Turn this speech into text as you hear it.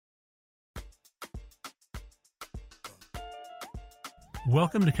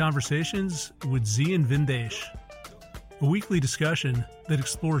Welcome to Conversations with Zi and Vindesh, a weekly discussion that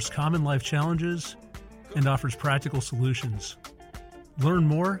explores common life challenges and offers practical solutions. Learn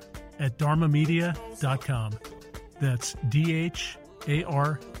more at dharmamedia.com. That's DHARMA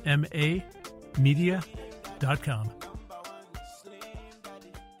media.com.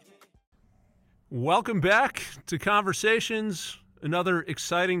 Welcome back to Conversations, another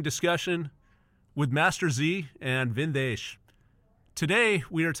exciting discussion with Master Zi and Vindesh. Today,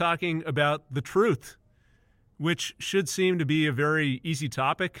 we are talking about the truth, which should seem to be a very easy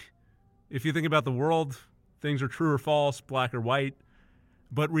topic. If you think about the world, things are true or false, black or white,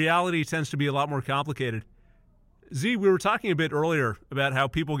 but reality tends to be a lot more complicated. Zi, we were talking a bit earlier about how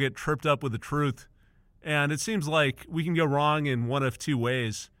people get tripped up with the truth, and it seems like we can go wrong in one of two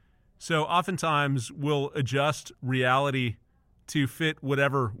ways. So oftentimes, we'll adjust reality to fit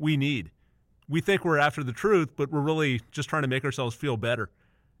whatever we need. We think we're after the truth, but we're really just trying to make ourselves feel better.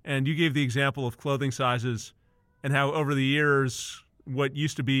 And you gave the example of clothing sizes and how over the years, what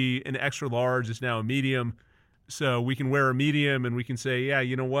used to be an extra large is now a medium. So we can wear a medium and we can say, yeah,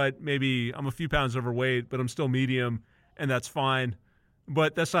 you know what, maybe I'm a few pounds overweight, but I'm still medium, and that's fine.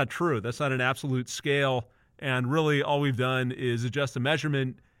 But that's not true. That's not an absolute scale. And really all we've done is adjust the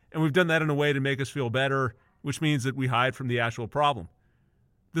measurement, and we've done that in a way to make us feel better, which means that we hide from the actual problem.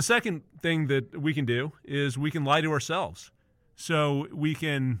 The second thing that we can do is we can lie to ourselves. So we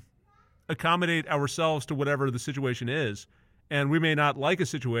can accommodate ourselves to whatever the situation is. And we may not like a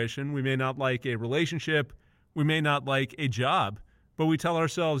situation, we may not like a relationship, we may not like a job, but we tell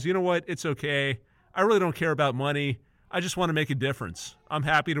ourselves, you know what, it's okay. I really don't care about money. I just want to make a difference. I'm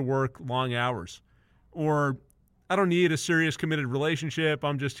happy to work long hours. Or I don't need a serious committed relationship.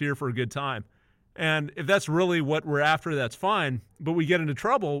 I'm just here for a good time. And if that's really what we're after, that's fine. But we get into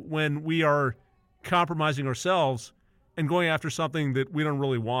trouble when we are compromising ourselves and going after something that we don't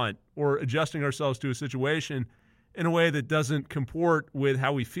really want, or adjusting ourselves to a situation in a way that doesn't comport with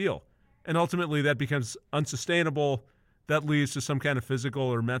how we feel. And ultimately, that becomes unsustainable. That leads to some kind of physical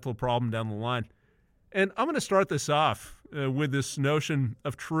or mental problem down the line. And I'm going to start this off with this notion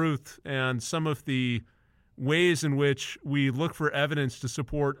of truth and some of the ways in which we look for evidence to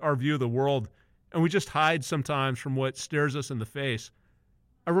support our view of the world, and we just hide sometimes from what stares us in the face.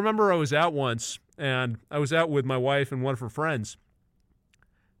 I remember I was out once, and I was out with my wife and one of her friends.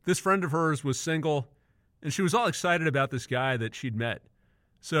 This friend of hers was single, and she was all excited about this guy that she'd met.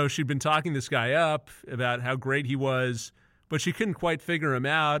 So she'd been talking this guy up about how great he was, but she couldn't quite figure him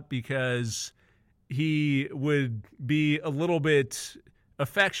out because he would be a little bit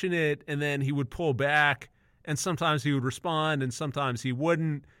affectionate, and then he would pull back, and sometimes he would respond, and sometimes he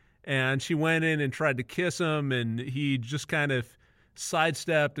wouldn't. And she went in and tried to kiss him, and he just kind of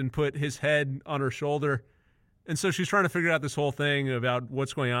sidestepped and put his head on her shoulder. And so she's trying to figure out this whole thing about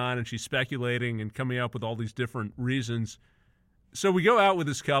what's going on, and she's speculating and coming up with all these different reasons. So we go out with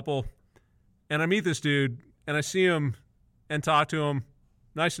this couple, and I meet this dude, and I see him and talk to him.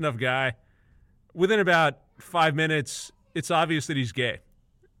 Nice enough guy. Within about 5 minutes, it's obvious that he's gay.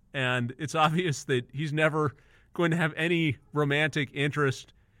 And it's obvious that he's never going to have any romantic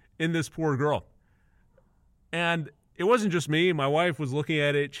interest in this poor girl. And it wasn't just me. My wife was looking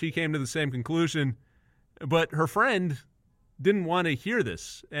at it. She came to the same conclusion. But her friend didn't want to hear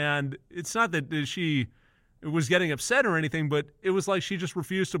this. And it's not that she was getting upset or anything, but it was like she just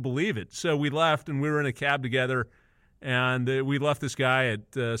refused to believe it. So we left, and we were in a cab together, and we left this guy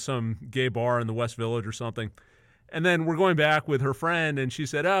at some gay bar in the West Village or something. And then we're going back with her friend, and she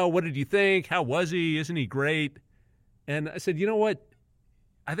said, oh, what did you think? How was he? Isn't he great? And I said, you know what?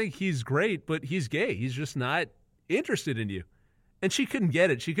 I think he's great, but he's gay. He's just not interested in you. And she couldn't get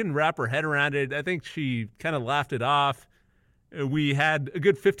it. She couldn't wrap her head around it. I think she kind of laughed it off. We had a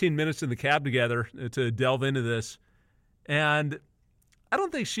good 15 minutes in the cab together to delve into this. And I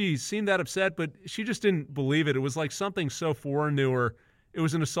don't think she seemed that upset, but she just didn't believe it. It was like something so foreign to her. It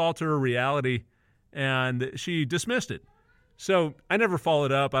was an assault to her reality, and she dismissed it. So I never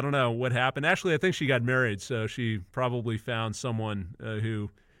followed up. I don't know what happened. Actually, I think she got married, so she probably found someone who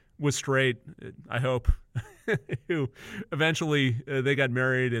was straight, I hope, who eventually they got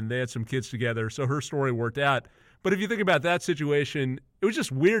married and they had some kids together. So her story worked out. But if you think about that situation, it was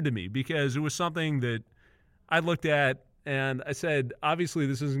just weird to me because it was something that I looked at and I said, obviously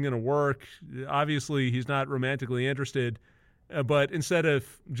this isn't going to work. Obviously he's not romantically interested. But instead of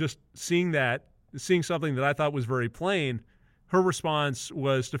just seeing something that I thought was very plain, her response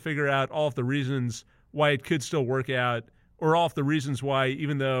was to figure out all of the reasons why it could still work out, or all of the reasons why,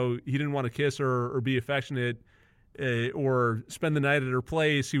 even though he didn't want to kiss her or be affectionate or spend the night at her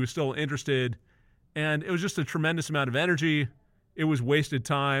place, he was still interested. And it was just a tremendous amount of energy. it was wasted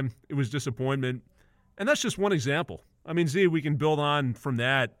time, it was disappointment. And that's just one example. I mean, Z, we can build on from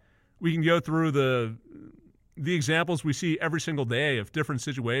that. We can go through the examples we see every single day of different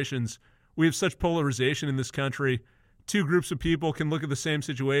situations. We have such polarization in this country. Two groups of people can look at the same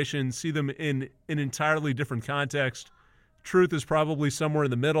situation, see them in an entirely different context. Truth is probably somewhere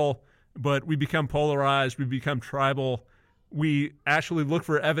in the middle, but we become polarized, we become tribal. We actually look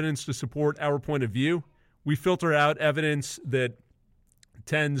for evidence to support our point of view. We filter out evidence that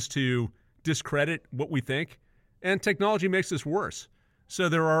tends to discredit what we think, and technology makes this worse. So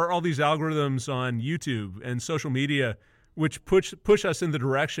there are all these algorithms on YouTube and social media which push us in the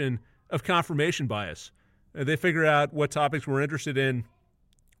direction of confirmation bias. They figure out what topics we're interested in,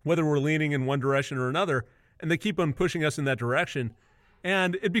 whether we're leaning in one direction or another, and they keep on pushing us in that direction.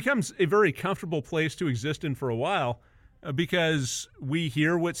 And it becomes a very comfortable place to exist in for a while because we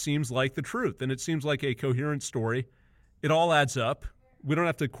hear what seems like the truth, and it seems like a coherent story. It all adds up. We don't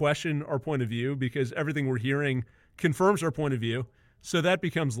have to question our point of view because everything we're hearing confirms our point of view. So that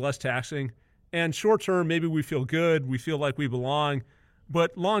becomes less taxing. And short term, maybe we feel good, we feel like we belong.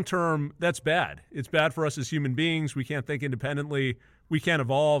 But long term, that's bad. It's bad for us as human beings. We can't think independently. We can't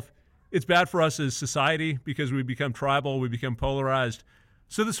evolve. It's bad for us as society because we become tribal, we become polarized.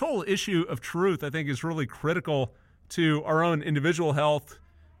 So this whole issue of truth, I think, is really critical to our own individual health,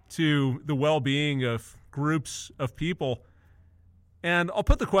 to the well-being of groups of people. And I'll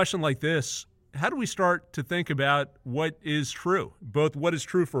put the question like this. How do we start to think about what is true? Both what is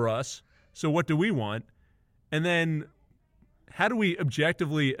true for us, so what do we want? And then how do we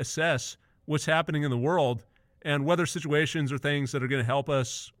objectively assess what's happening in the world and whether situations are things that are going to help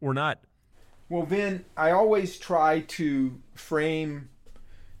us or not? Well, Vin, I always try to frame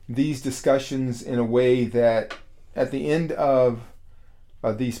these discussions in a way that at the end of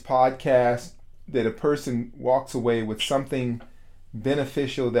these podcasts, that a person walks away with something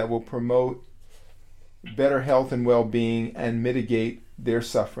beneficial that will promote better health and well-being and mitigate their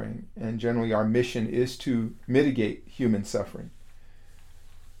suffering. And generally our mission is to mitigate human suffering.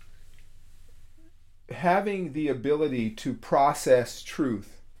 Having the ability to process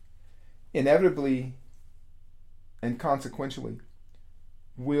truth inevitably and consequentially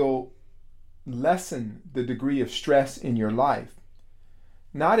will lessen the degree of stress in your life.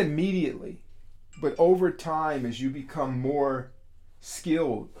 Not immediately, but over time as you become more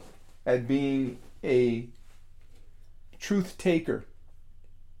skilled at being a truth taker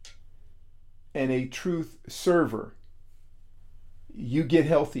and a truth server, you get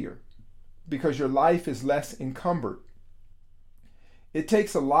healthier because your life is less encumbered. It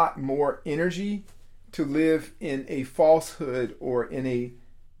takes a lot more energy to live in a falsehood or in a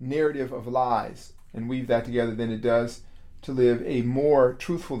narrative of lies and weave that together than it does to live a more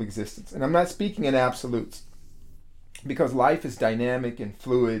truthful existence. And I'm not speaking in absolutes because life is dynamic and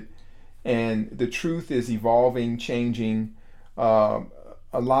fluid and the truth is evolving, changing. A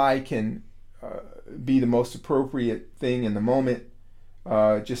lie can be the most appropriate thing in the moment,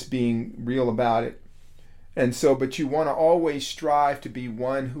 just being real about it. And so, but you want to always strive to be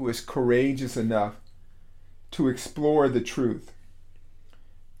one who is courageous enough to explore the truth.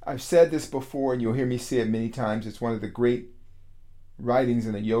 I've said this before, and you'll hear me say it many times. It's one of the great writings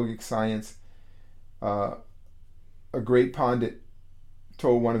in the yogic science. A great Pandit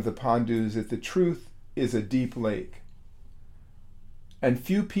told one of the Pandus that the truth is a deep lake, and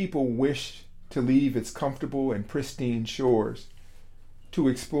few people wish to leave its comfortable and pristine shores to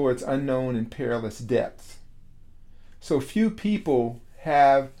explore its unknown and perilous depths. So few people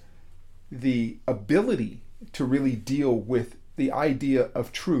have the ability to really deal with the idea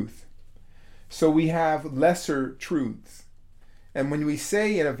of truth. So we have lesser truths. And when we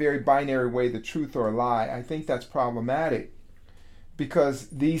say in a very binary way the truth or a lie, I think that's problematic because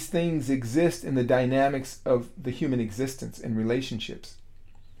these things exist in the dynamics of the human existence and relationships.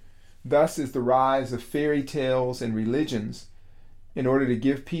 Thus is the rise of fairy tales and religions in order to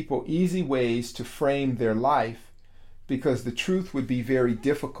give people easy ways to frame their life because the truth would be very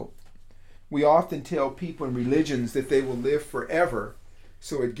difficult. We often tell people in religions that they will live forever,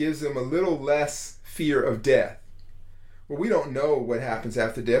 so it gives them a little less fear of death. Well, we don't know what happens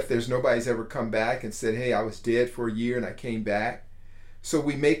after death. Nobody's ever come back and said, hey, I was dead for a year and I came back. So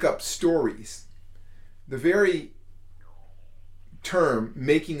we make up stories. The very term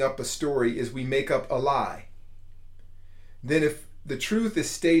making up a story is we make up a lie. Then if the truth is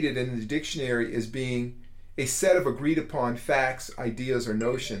stated in the dictionary as being a set of agreed upon facts, ideas, or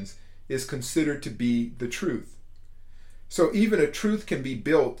notions, is considered to be the truth. So even a truth can be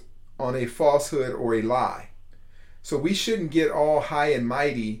built on a falsehood or a lie. So we shouldn't get all high and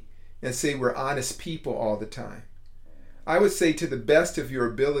mighty and say we're honest people all the time. I would say to the best of your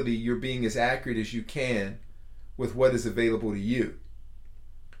ability, you're being as accurate as you can with what is available to you.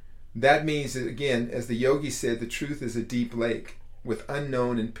 That means that, again, as the yogi said, the truth is a deep lake with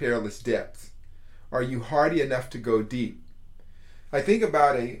unknown and perilous depths. Are you hardy enough to go deep? I think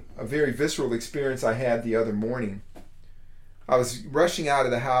about a very visceral experience I had the other morning. I was rushing out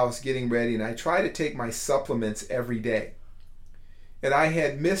of the house, getting ready, and I try to take my supplements every day. And I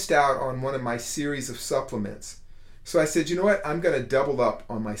had missed out on one of my series of supplements. So I said, you know what? I'm going to double up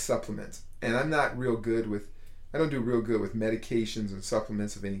on my supplements. And I don't do real good with medications and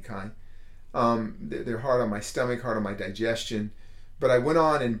supplements of any kind. They're hard on my stomach, hard on my digestion. But I went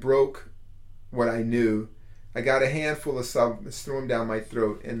on and broke what I knew. I got a handful of supplements, threw them down my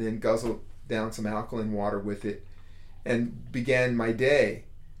throat, and then guzzled down some alkaline water with it and began my day.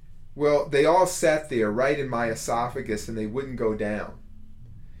 Well, they all sat there right in my esophagus and they wouldn't go down.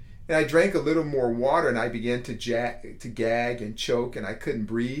 And I drank a little more water and I began to gag and choke and I couldn't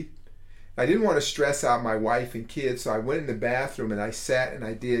breathe. I didn't want to stress out my wife and kids, so I went in the bathroom and I sat and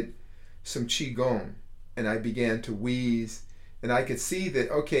I did some qigong and I began to wheeze. And I could see that,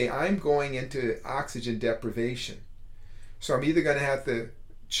 okay, I'm going into oxygen deprivation. So I'm either going to have to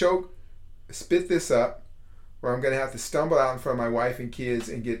choke, spit this up, or I'm going to have to stumble out in front of my wife and kids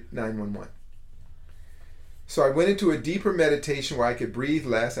and get 911. So I went into a deeper meditation where I could breathe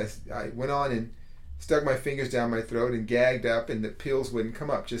less. I went on and stuck my fingers down my throat and gagged up, and the pills wouldn't come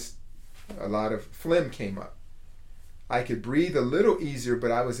up. Just a lot of phlegm came up. I could breathe a little easier,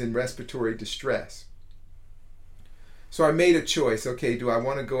 but I was in respiratory distress. So I made a choice. Okay, do I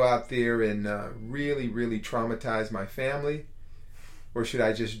want to go out there and really, really traumatize my family? Or should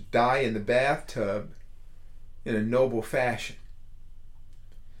I just die in the bathtub in a noble fashion?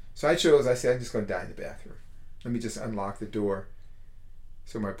 So I said, I'm just going to die in the bathroom. Let me just unlock the door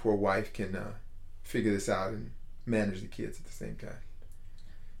so my poor wife can figure this out and manage the kids at the same time.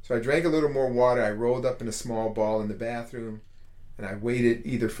 So I drank a little more water. I rolled up in a small ball in the bathroom. And I waited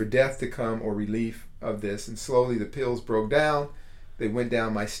either for death to come or relief of this. And slowly the pills broke down. They went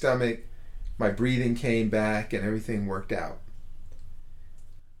down my stomach. My breathing came back and everything worked out.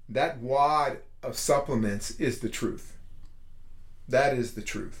 That wad of supplements is the truth. That is the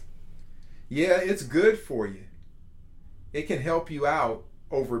truth. Yeah, it's good for you. It can help you out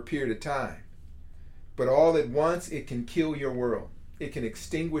over a period of time. But all at once, it can kill your world. It can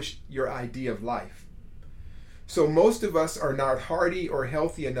extinguish your idea of life. So most of us are not hardy or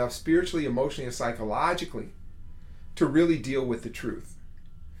healthy enough spiritually, emotionally, or psychologically to really deal with the truth.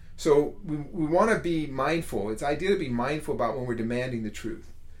 So we want to be mindful. It's ideal to be mindful about when we're demanding the truth.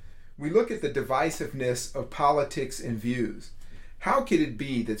 We look at the divisiveness of politics and views. How could it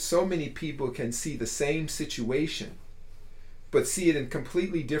be that so many people can see the same situation but see it in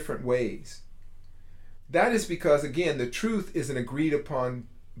completely different ways? That is because, again, the truth is an agreed upon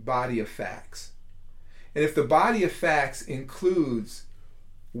body of facts. And if the body of facts includes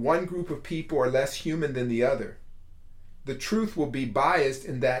one group of people are less human than the other, the truth will be biased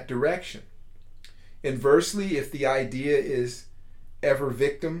in that direction. Inversely, if the idea is ever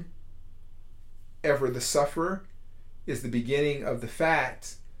victim, ever the sufferer, is the beginning of the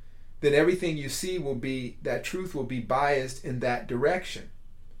facts, then everything you see that truth will be biased in that direction.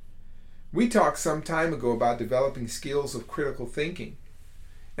 We talked some time ago about developing skills of critical thinking.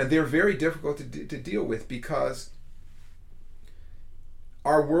 And they're very difficult to deal with because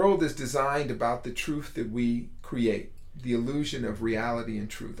our world is designed about the truth that we create, the illusion of reality and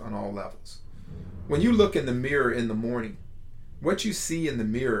truth on all levels. When you look in the mirror in the morning, what you see in the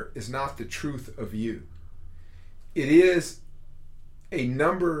mirror is not the truth of you. It is a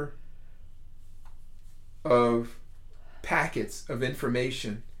number of packets of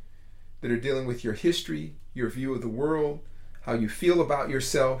information that are dealing with your history, your view of the world, how you feel about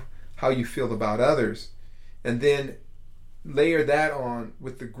yourself, how you feel about others, and then layer that on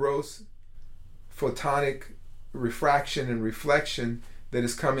with the gross photonic refraction and reflection that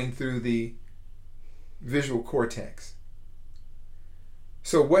is coming through the visual cortex.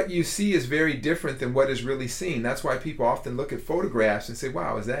 So what you see is very different than what is really seen. That's why people often look at photographs and say,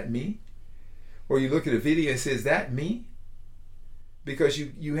 wow, is that me? Or you look at a video and say, is that me? Because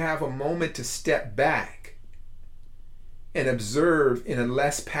you have a moment to step back and observe in a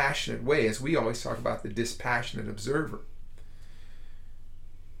less passionate way, as we always talk about the dispassionate observer.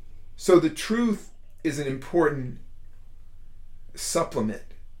 So the truth is an important supplement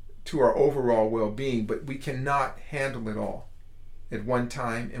to our overall well-being, but we cannot handle it all at one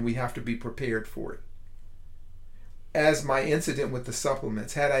time, and we have to be prepared for it. As my incident with the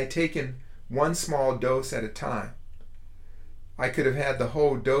supplements, had I taken one small dose at a time, I could have had the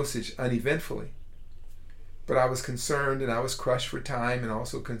whole dosage uneventfully. But I was concerned, and I was crushed for time, and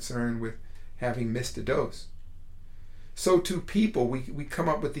also concerned with having missed a dose. So to people, we come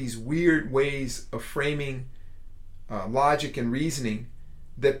up with these weird ways of framing logic and reasoning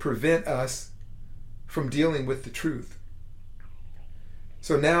that prevent us from dealing with the truth.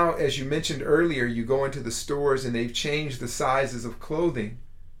 So now, as you mentioned earlier, you go into the stores and they've changed the sizes of clothing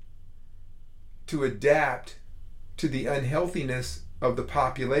to adapt to the unhealthiness of the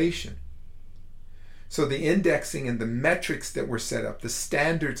population. So the indexing and the metrics that were set up, the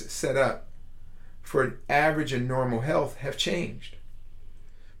standards set up for average and normal health have changed.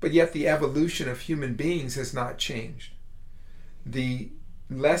 But yet the evolution of human beings has not changed. The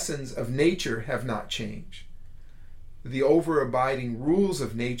lessons of nature have not changed. The overabiding rules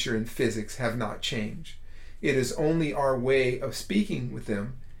of nature and physics have not changed. It is only our way of speaking with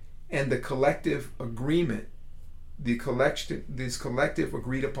them and the collective agreement, these collective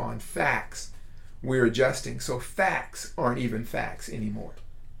agreed upon facts we're adjusting. So facts aren't even facts anymore.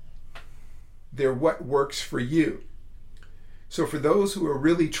 They're what works for you. So for those who are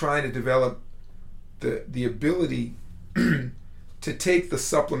really trying to develop the ability to take the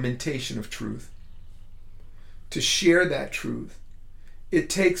supplementation of truth, to share that truth, it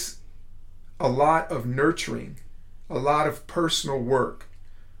takes a lot of nurturing, a lot of personal work,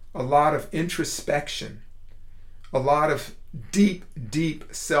 a lot of introspection, a lot of deep, deep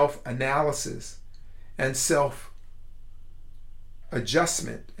self-analysis and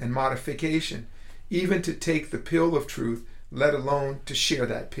self-adjustment and modification, even to take the pill of truth, let alone to share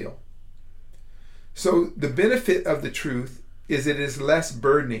that pill. So the benefit of the truth is it is less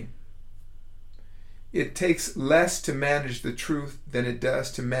burdening. It takes less to manage the truth than it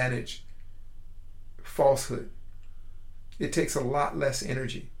does to manage falsehood. It takes a lot less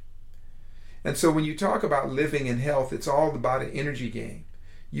energy. And so when you talk about living in health, it's all about an energy game.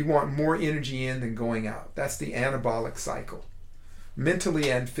 You want more energy in than going out. That's the anabolic cycle.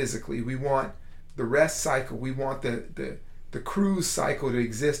 Mentally and physically, we want the rest cycle. We want the cruise cycle to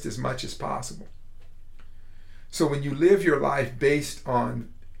exist as much as possible. So when you live your life based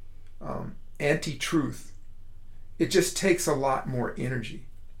on anti-truth, it just takes a lot more energy.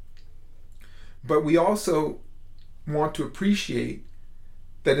 But we also want to appreciate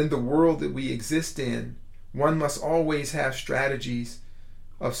that in the world that we exist in, one must always have strategies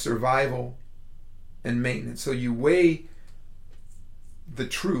of survival and maintenance. So you weigh the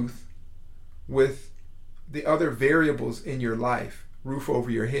truth with the other variables in your life: roof over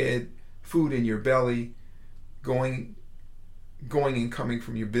your head, food in your belly, going and coming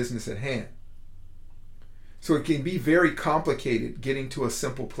from your business at hand. So it can be very complicated getting to a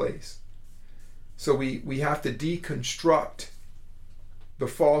simple place. So we have to deconstruct the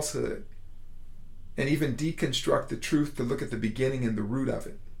falsehood and even deconstruct the truth to look at the beginning and the root of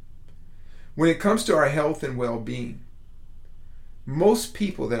it. When it comes to our health and well-being, most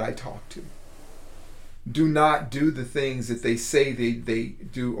people that I talk to do not do the things that they say they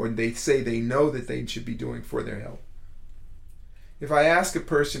do, or they say they know that they should be doing for their health. If I ask a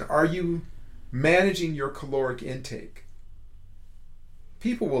person, are you managing your caloric intake?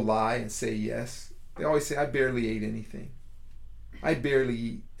 People will lie and say yes. They always say, I barely ate anything. I barely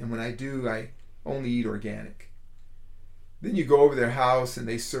eat, and when I do, I only eat organic. Then you go over their house and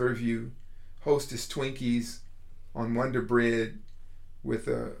they serve you Hostess Twinkies on Wonder Bread with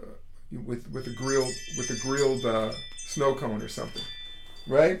a grilled snow cone or something,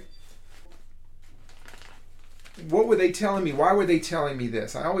 right? What were they telling me? Why were they telling me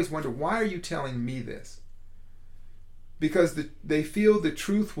this? I always wonder, why are you telling me this? Because they feel the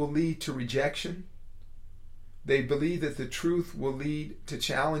truth will lead to rejection. They believe that the truth will lead to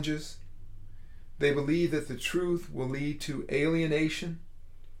challenges. They believe that the truth will lead to alienation,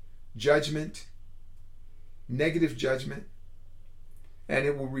 judgment, negative judgment, and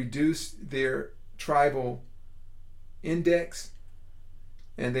it will reduce their tribal index,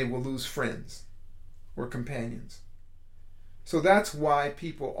 and they will lose friends or companions. So that's why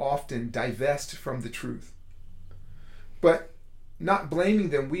people often divest from the truth. But not blaming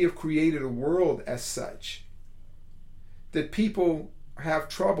them, we have created a world as such that people have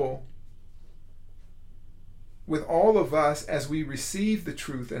trouble with all of us as we receive the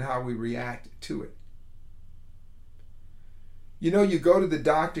truth and how we react to it. You know, you go to the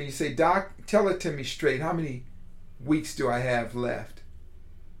doctor and you say, Doc, tell it to me straight. How many weeks do I have left?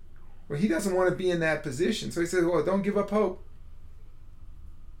 Well, he doesn't want to be in that position. So he says, well, don't give up hope.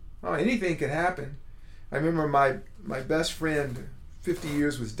 Oh, anything could happen. I remember my best friend, 50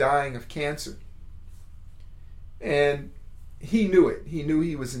 years, was dying of cancer. And he knew it. He knew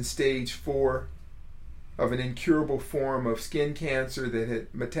he was in stage 4 of an incurable form of skin cancer that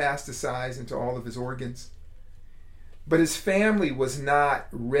had metastasized into all of his organs. But his family was not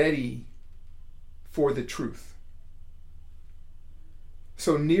ready for the truth.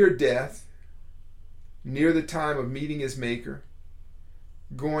 So near death, near the time of meeting his maker,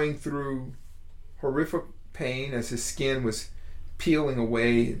 going through horrific pain as his skin was peeling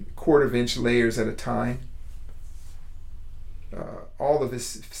away quarter-inch layers at a time, all of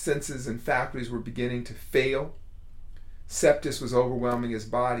his senses and faculties were beginning to fail. Sepsis was overwhelming his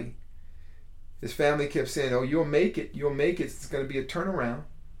body. His family kept saying, "Oh, you'll make it. You'll make it. It's going to be a turnaround.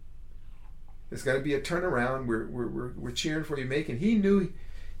 It's going to be a turnaround. We're cheering for you, making." He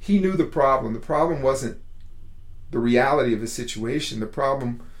knew the problem. The problem wasn't the reality of his situation. The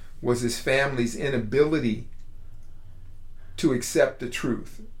problem was his family's inability to accept the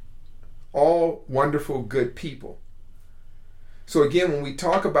truth. All wonderful, good people. So again, when we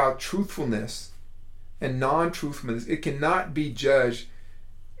talk about truthfulness and non-truthfulness, it cannot be judged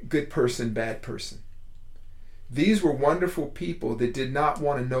good person, bad person. These were wonderful people that did not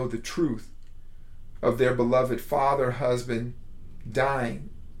want to know the truth of their beloved father, husband, dying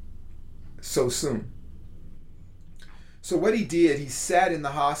so soon. So what he did, he sat in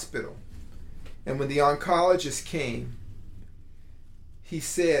the hospital, and when the oncologist came, he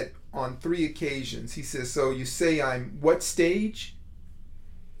said on 3 occasions, he says, "So you say I'm what stage?"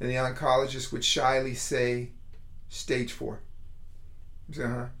 And the oncologist would shyly say, "Stage 4. He said,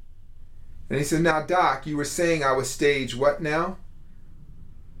 "Uh-huh." And he said, "Now, doc, you were saying I was stage what now?"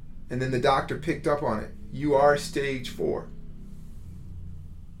 And then the doctor picked up on it. "You are stage 4.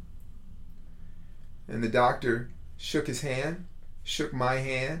 And the doctor shook his hand, shook my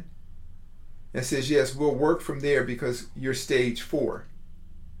hand, and says, "Yes, we'll work from there because you're stage 4.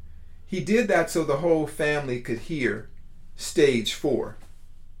 He did that so the whole family could hear stage 4.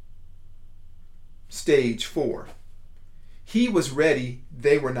 Stage 4. He was ready,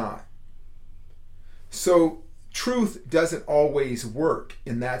 they were not. So truth doesn't always work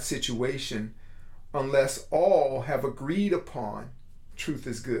in that situation unless all have agreed upon truth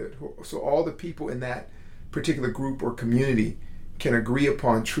is good. So all the people in that particular group or community can agree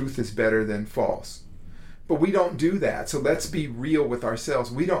upon truth is better than false. But we don't do that. So let's be real with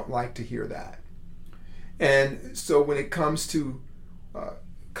ourselves. We don't like to hear that. And so when it comes to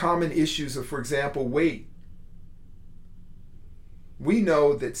common issues of, for example, weight, we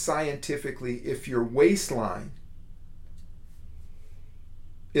know that scientifically, if your waistline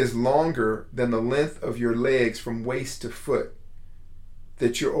is longer than the length of your legs from waist to foot,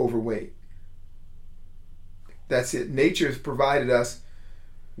 that you're overweight. That's it. Nature has provided us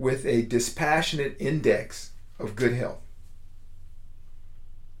with a dispassionate index of good health.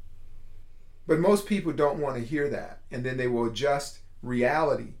 But most people don't want to hear that, and then they will adjust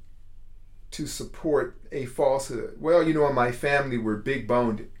reality to support a falsehood. Well, you know, in my family we're big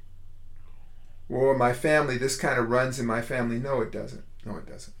boned. Or my family, this kind of runs in my family. No, it doesn't. No, it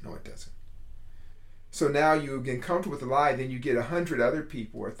doesn't. No, it doesn't. So now you get comfortable with the lie, then you get 100 other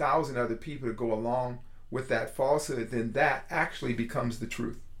people or 1,000 other people to go along with that falsehood, then that actually becomes the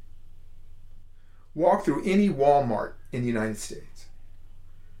truth. Walk through any Walmart in the United States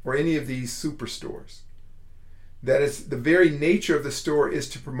or any of these superstores. That is, the very nature of the store is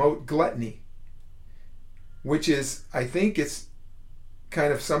to promote gluttony, which is, I think it's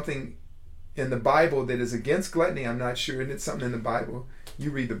kind of something in the Bible that is against gluttony. I'm not sure. Isn't it something in the Bible?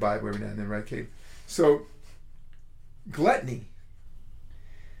 You read the Bible every now and then, right, Kate? So, gluttony,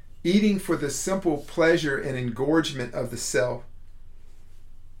 eating for the simple pleasure and engorgement of the self,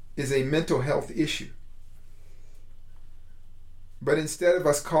 is a mental health issue. But instead of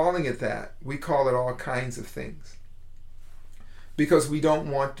us calling it that, we call it all kinds of things. Because we don't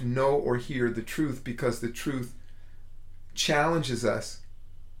want to know or hear the truth, because the truth challenges us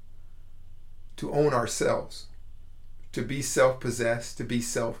to own ourselves, to be self-possessed, to be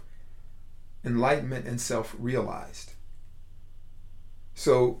self-enlightenment and self-realized.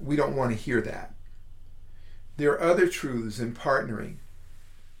 So we don't want to hear that. There are other truths in partnering.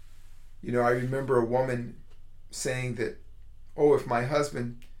 You know, I remember a woman saying that, "Oh, if my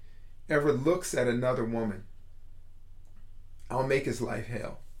husband ever looks at another woman, I'll make his life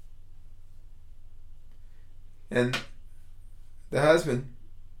hell." And the husband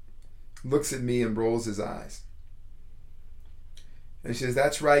looks at me and rolls his eyes. And she says,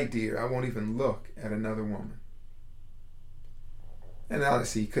 "That's right, dear. I won't even look at another woman." And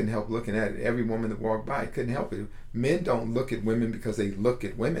honestly, he couldn't help looking at it. Every woman that walked by couldn't help it. Men don't look at women because they look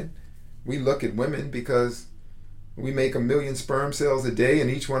at women. We look at women because we make 1 million sperm cells a day, and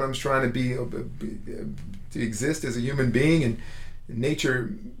each one of them's trying to exist as a human being. And in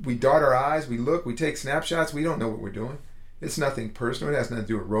nature, we dart our eyes, we look, we take snapshots. We don't know what we're doing. It's nothing personal. It has nothing to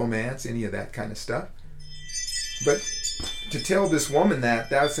do with romance, any of that kind of stuff. But to tell this woman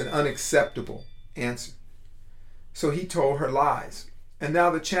that's an unacceptable answer. So he told her lies. And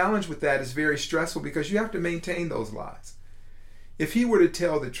now the challenge with that is very stressful because you have to maintain those lies. If he were to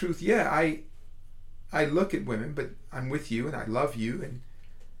tell the truth, yeah, I look at women, but I'm with you and I love you,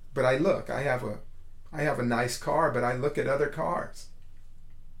 but I have a nice car, but I look at other cars.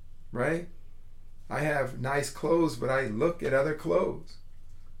 Right? I have nice clothes, but I look at other clothes.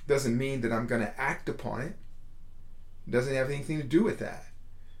 Doesn't mean that I'm going to act upon it. It doesn't have anything to do with that.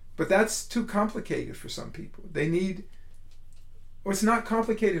 But that's too complicated for some people. Or it's not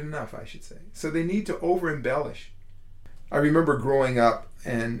complicated enough, I should say. So they need to over-embellish. I remember growing up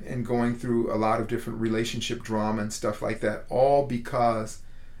and going through a lot of different relationship drama and stuff like that, all because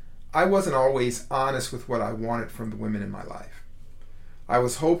I wasn't always honest with what I wanted from the women in my life. I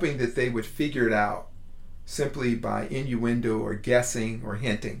was hoping that they would figure it out simply by innuendo or guessing or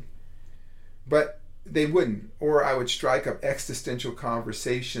hinting. But they wouldn't. Or I would strike up existential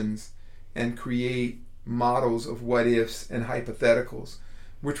conversations and create models of what ifs and hypotheticals,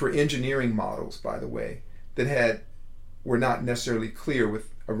 which were engineering models, by the way, that were not necessarily clear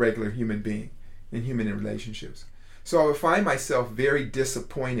with a regular human being in human relationships. So I would find myself very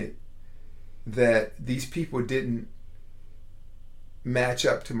disappointed that these people didn't match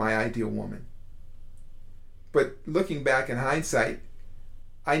up to my ideal woman. But looking back in hindsight,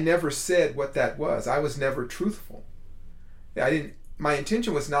 I never said what that was. I was never truthful. My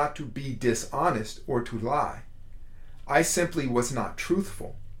intention was not to be dishonest or to lie. I simply was not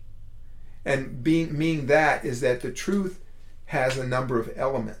truthful. And meaning that is that the truth has a number of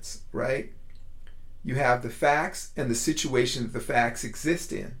elements, right? You have the facts and the situation that the facts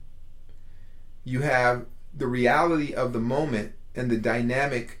exist in. You have the reality of the moment and the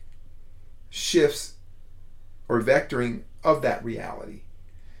dynamic shifts or vectoring of that reality.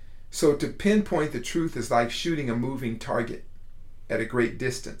 So to pinpoint the truth is like shooting a moving target at a great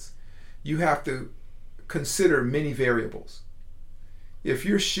distance. You have to consider many variables. If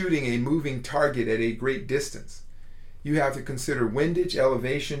you're shooting a moving target at a great distance, you have to consider windage,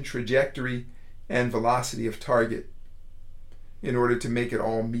 elevation, trajectory, and velocity of target in order to make it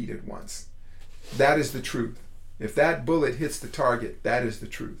all meet at once. That is the truth. If that bullet hits the target, that is the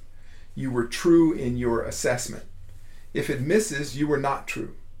truth. You were true in your assessment. If it misses, you were not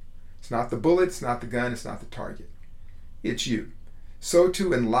true. It's not the bullet, it's not the gun, it's not the target. It's you. So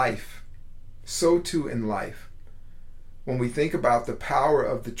too in life. So too in life. When we think about the power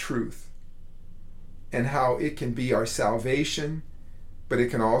of the truth and how it can be our salvation, but it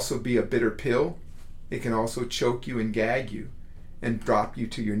can also be a bitter pill. It can also choke you and gag you and drop you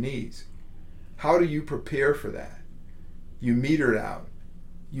to your knees. How do you prepare for that? You meter it out.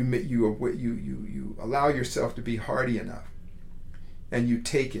 You allow yourself to be hardy enough, and you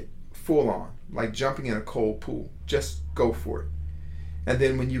take it full on, like jumping in a cold pool. Just go for it. And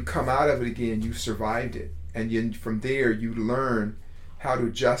then when you come out of it again, you've survived it. And from there, you learn how to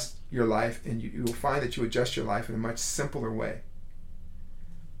adjust your life, and you will find that you adjust your life in a much simpler way.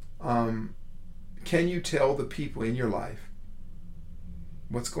 Can you tell the people in your life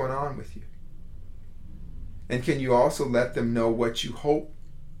what's going on with you? And can you also let them know what you hope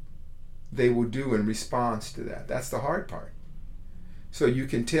they will do in response to that? That's the hard part. So you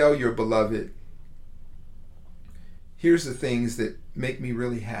can tell your beloved, here's the things that make me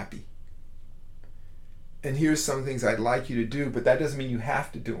really happy. And here's some things I'd like you to do, but that doesn't mean you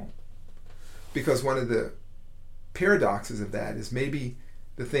have to do them. Because one of the paradoxes of that is maybe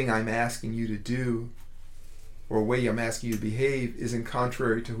the thing I'm asking you to do or way I'm asking you to behave isn't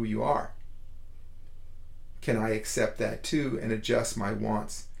contrary to who you are. Can I accept that too and adjust my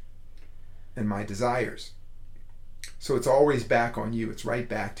wants and my desires? So it's always back on you. It's right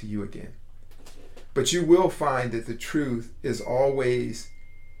back to you again. But you will find that the truth is always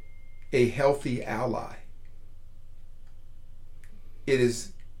a healthy ally.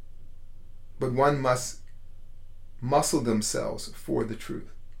 But one must muscle themselves for the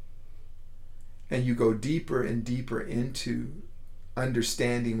truth. And you go deeper and deeper into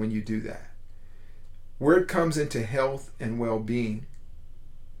understanding when you do that. Where it comes into health and well-being,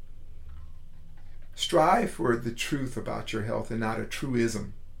 strive for the truth about your health and not a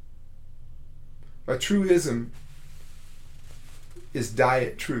truism. A truism is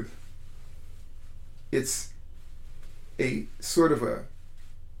diet truth. It's a sort of a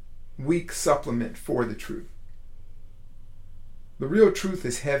weak supplement for the truth. The real truth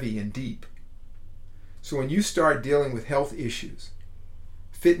is heavy and deep. So when you start dealing with health issues,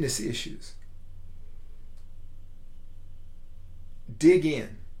 fitness issues, dig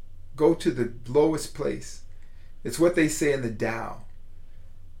in. Go to the lowest place. It's what they say in the Tao.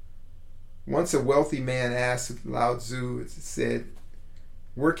 Once a wealthy man asked Lao Tzu, it said,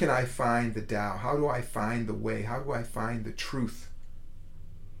 where can I find the Tao? How do I find the way? How do I find the truth?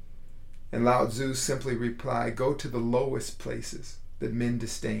 And Lao Tzu simply replied, go to the lowest places that men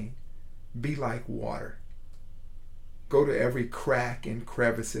disdain. Be like water. Go to every crack and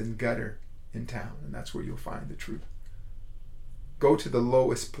crevice and gutter in town, and that's where you'll find the truth. Go to the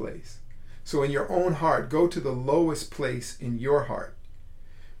lowest place. So in your own heart, go to the lowest place in your heart.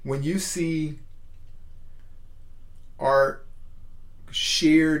 When you see our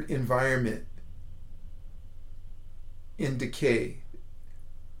shared environment in decay,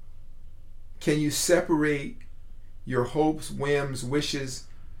 can you separate your hopes, whims, wishes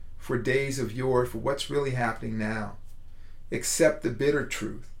for days of yore, for what's really happening now? Accept the bitter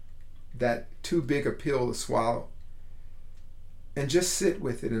truth, that too big a pill to swallow, and just sit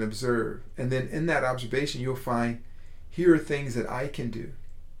with it and observe. And then in that observation, you'll find, here are things that I can do.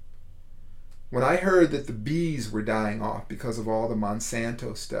 When I heard that the bees were dying off because of all the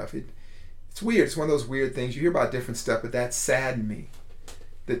Monsanto stuff, it's weird. It's one of those weird things. You hear about different stuff, but that saddened me,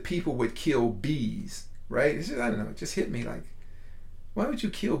 that people would kill bees, right? It's just, I don't know, it just hit me like, why would you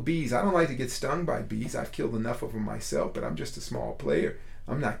kill bees? I don't like to get stung by bees. I've killed enough of them myself, but I'm just a small player.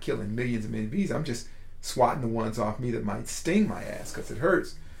 I'm not killing millions and millions of bees. I'm just swatting the ones off me that might sting my ass because it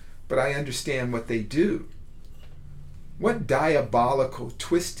hurts. But I understand what they do. What diabolical,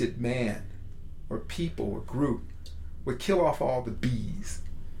 twisted man or people or group would kill off all the bees?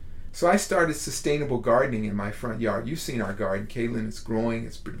 So I started sustainable gardening in my front yard. You've seen our garden, Caitlin. It's growing.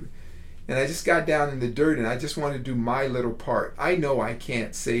 It's pretty. And I just got down in the dirt and I just wanted to do my little part. I know I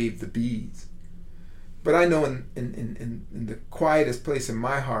can't save the bees, but I know in the quietest place in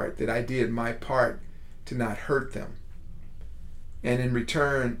my heart that I did my part to not hurt them. And in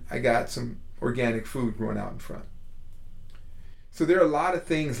return, I got some organic food growing out in front. So there are a lot of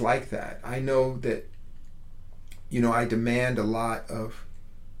things like that. I know that, I demand a lot of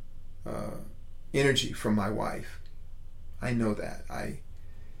energy from my wife. I know that.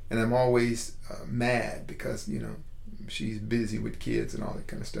 And I'm always mad because, she's busy with kids and all that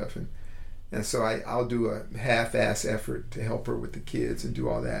kind of stuff. And so I'll do a half-ass effort to help her with the kids and do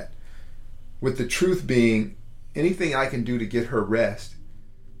all that. With the truth being, anything I can do to get her rest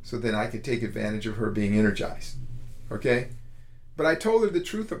so then I can take advantage of her being energized. Okay? But I told her the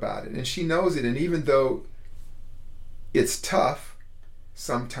truth about it, and she knows it. And even though it's tough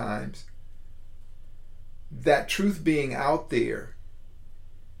sometimes, that truth being out there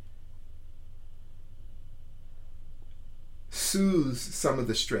soothes some of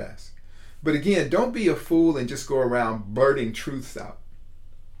the stress. But again, don't be a fool and just go around blurting truths out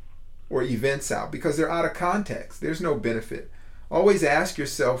or events out because they're out of context. There's no benefit. Always ask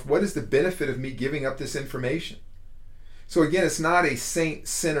yourself, what is the benefit of me giving up this information? So again, it's not a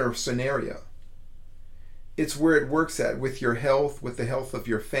saint-sinner scenario. It's where it works at with your health, with the health of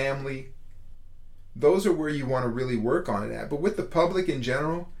your family. Those are where you want to really work on it at. But with the public in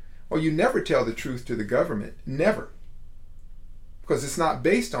general, you never tell the truth to the government. Never. Because it's not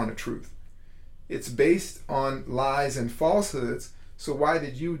based on the truth. It's based on lies and falsehoods. So why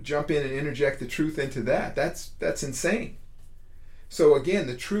did you jump in and interject the truth into that? That's insane. So again,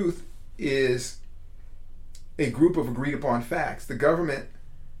 the truth is a group of agreed upon facts. The government,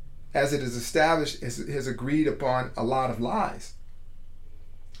 as it is established, has agreed upon a lot of lies.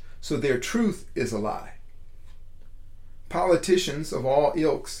 So their truth is a lie. Politicians of all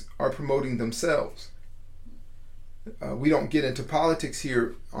ilks are promoting themselves. We don't get into politics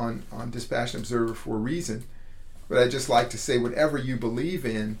here on Dispassionate Observer for a reason, but I just like to say whatever you believe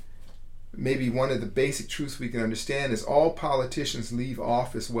in, maybe one of the basic truths we can understand is all politicians leave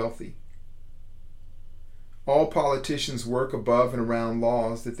office wealthy. All politicians work above and around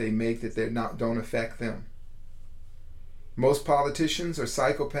laws that they make that don't affect them. Most politicians are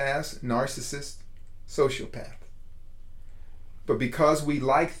psychopaths, narcissists, sociopaths. But because we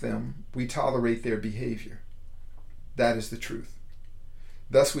like them, we tolerate their behavior. That is the truth.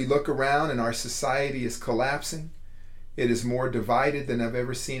 Thus we look around and our society is collapsing. It is more divided than I've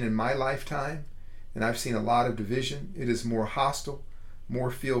ever seen in my lifetime, and I've seen a lot of division. It is more hostile, more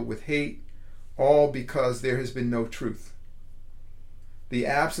filled with hate, all because there has been no truth. The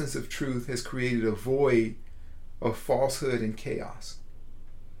absence of truth has created a void of falsehood and chaos.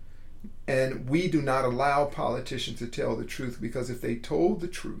 And we do not allow politicians to tell the truth, because if they told the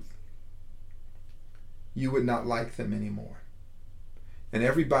truth, you would not like them anymore. And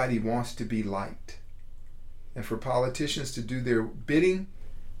everybody wants to be liked. And for politicians to do their bidding,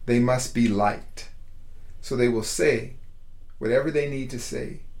 they must be liked. So they will say whatever they need to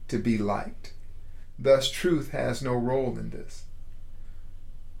say to be liked. Thus, truth has no role in this.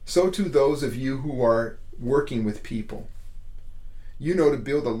 So too those of you who are working with people. You know, to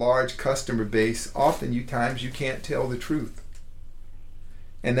build a large customer base, often times you can't tell the truth.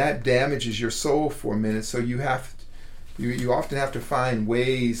 And that damages your soul for a minute, so you often have to find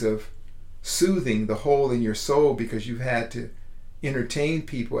ways of soothing the hole in your soul because you've had to entertain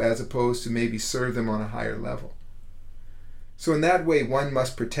people as opposed to maybe serve them on a higher level. So in that way, one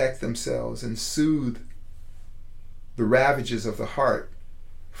must protect themselves and soothe the ravages of the heart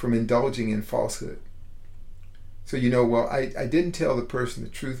from indulging in falsehood. So well, I didn't tell the person the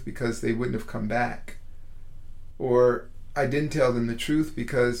truth because they wouldn't have come back. Or I didn't tell them the truth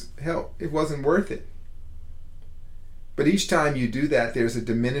because, hell, it wasn't worth it. But each time you do that, there's a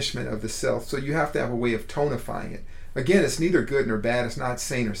diminishment of the self. So you have to have a way of tonifying it. Again, it's neither good nor bad. It's not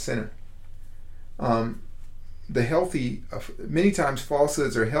saint or sinner. Many times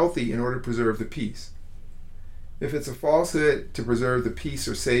falsehoods are healthy in order to preserve the peace. If it's a falsehood to preserve the peace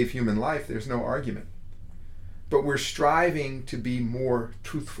or save human life, there's no argument. But we're striving to be more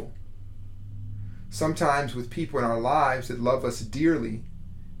truthful. Sometimes with people in our lives that love us dearly,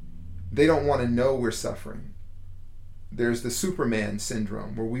 they don't want to know we're suffering. There's the Superman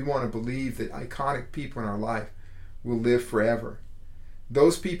syndrome, where we want to believe that iconic people in our life will live forever.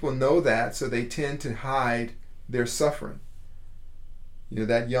 Those people know that, so they tend to hide their suffering.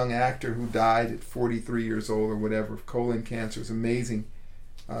 That young actor who died at 43 years old or whatever of colon cancer is amazing.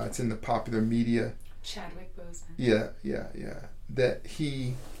 It's in the popular media. Chadwick Boseman. Yeah. That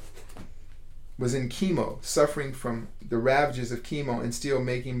he was in chemo, suffering from the ravages of chemo, and still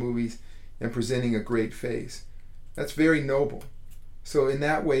making movies and presenting a great face. That's very noble. So in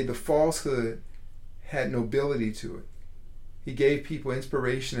that way, the falsehood had nobility to it. He gave people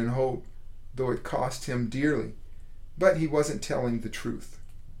inspiration and hope, though it cost him dearly. But he wasn't telling the truth.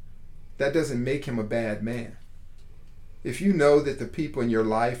 That doesn't make him a bad man. If you know that the people in your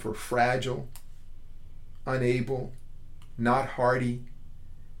life are fragile, unable, not hardy,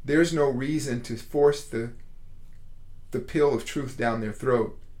 there's no reason to force the pill of truth down their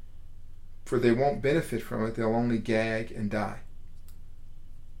throat, for they won't benefit from it. They'll only gag and die.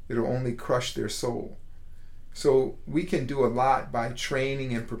 It'll only crush their soul. So we can do a lot by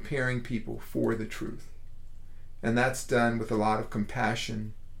training and preparing people for the truth. And that's done with a lot of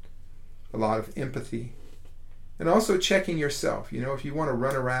compassion, a lot of empathy, and also checking yourself. If you want to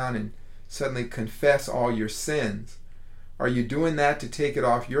run around and suddenly confess all your sins, are you doing that to take it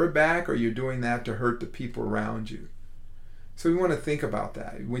off your back, or are you doing that to hurt the people around you? So we want to think about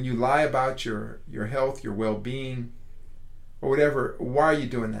that. When you lie about your health, your well-being, or whatever, why are you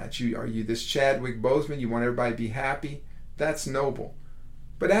doing that? Are you this Chadwick Boseman? You want everybody to be happy? That's noble.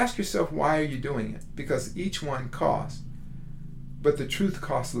 But ask yourself, why are you doing it? Because each one costs, but the truth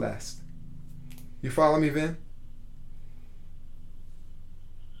costs less. You follow me, Vin?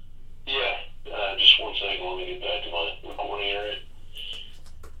 Yeah. Just one second. Let me get back to my recording area.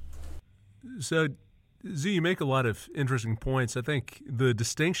 So, Z, you make a lot of interesting points. I think the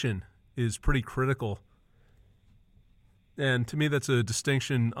distinction is pretty critical. And to me, that's a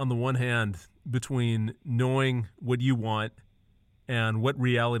distinction on the one hand between knowing what you want and what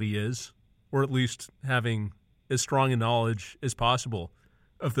reality is, or at least having as strong a knowledge as possible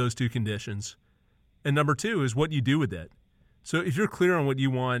of those two conditions. And number two is what you do with that. So if you're clear on what you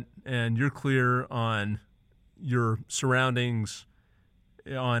want and you're clear on your surroundings,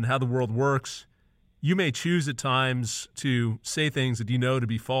 on how the world works, you may choose at times to say things that you know to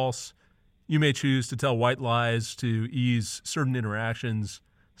be false. You may choose to tell white lies to ease certain interactions,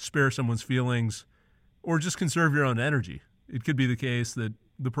 spare someone's feelings, or just conserve your own energy. It could be the case that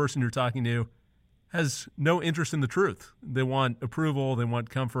the person you're talking to has no interest in the truth. They want approval, they want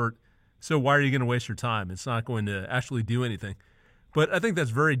comfort, so why are you going to waste your time? It's not going to actually do anything. But I think that's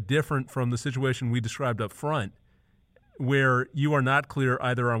very different from the situation we described up front, where you are not clear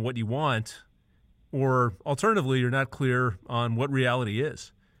either on what you want, or alternatively, you're not clear on what reality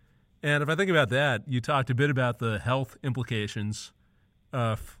is. And if I think about that, you talked a bit about the health implications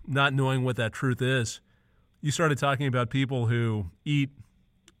of not knowing what that truth is. You started talking about people who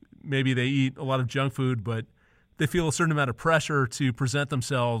maybe they eat a lot of junk food, but they feel a certain amount of pressure to present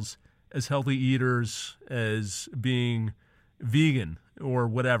themselves as healthy eaters, as being vegan or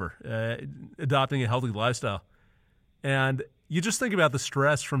whatever, adopting a healthy lifestyle. And you just think about the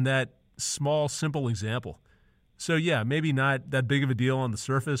stress from that small, simple example. So yeah, maybe not that big of a deal on the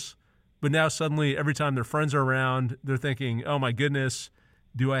surface, but now suddenly every time their friends are around, they're thinking, oh my goodness,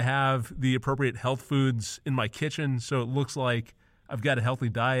 do I have the appropriate health foods in my kitchen so it looks like I've got a healthy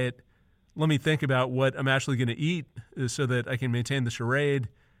diet? Let me think about what I'm actually going to eat so that I can maintain the charade.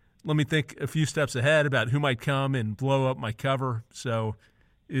 Let me think a few steps ahead about who might come and blow up my cover. So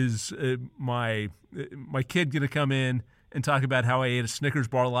Is my kid going to come in and talk about how I ate a Snickers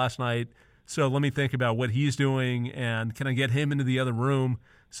bar last night? So let me think about what he's doing, and can I get him into the other room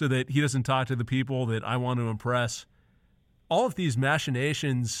so that he doesn't talk to the people that I want to impress? All of these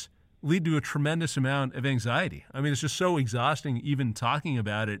machinations lead to a tremendous amount of anxiety. I mean, it's just so exhausting even talking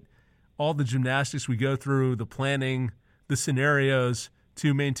about it. All the gymnastics we go through, the planning, the scenarios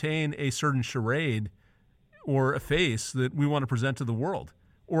to maintain a certain charade or a face that we want to present to the world.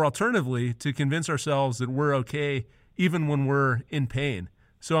 Or alternatively, to convince ourselves that we're okay even when we're in pain.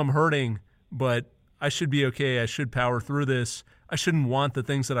 So I'm hurting, but I should be okay. I should power through this. I shouldn't want the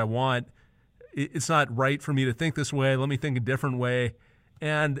things that I want. It's not right for me to think this way. Let me think a different way.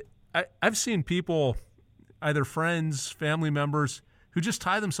 And I've seen people, either friends, family members, who just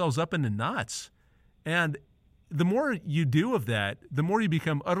tie themselves up into knots. And the more you do of that, the more you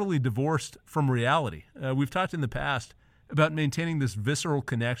become utterly divorced from reality. We've talked in the past about maintaining this visceral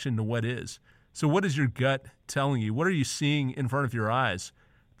connection to what is. So what is your gut telling you? What are you seeing in front of your eyes?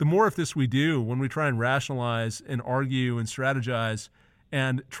 The more of this we do when we try and rationalize and argue and strategize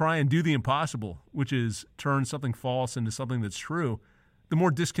and try and do the impossible, which is turn something false into something that's true, the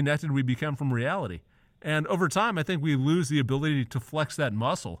more disconnected we become from reality. And over time, I think we lose the ability to flex that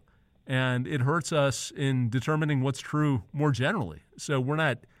muscle, and it hurts us in determining what's true more generally. So we're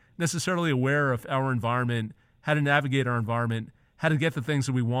not necessarily aware of our environment, how to navigate our environment, how to get the things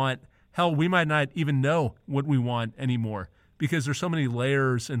that we want. Hell, we might not even know what we want anymore because there's so many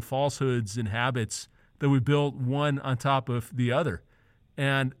layers and falsehoods and habits that we built one on top of the other.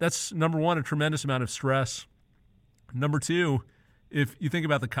 And that's, number one, a tremendous amount of stress. Number two, if you think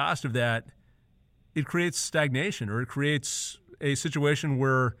about the cost of that, it creates stagnation, or it creates a situation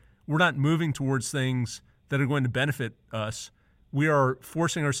where we're not moving towards things that are going to benefit us. We are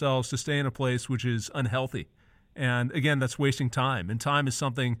forcing ourselves to stay in a place which is unhealthy. And again, that's wasting time. And time is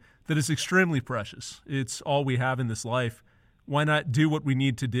something that is extremely precious. It's all we have in this life. Why not do what we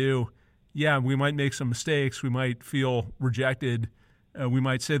need to do? Yeah, we might make some mistakes. We might feel rejected. We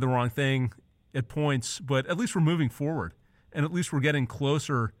might say the wrong thing at points, but at least we're moving forward. And at least we're getting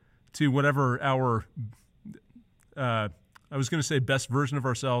closer to whatever our, I was going to say best version of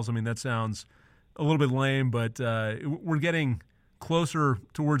ourselves. I mean, that sounds a little bit lame, but we're getting closer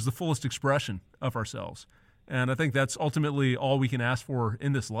towards the fullest expression of ourselves. And I think that's ultimately all we can ask for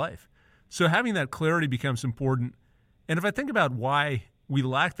in this life. So having that clarity becomes important. And if I think about why we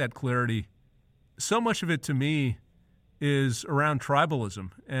lack that clarity, so much of it to me is around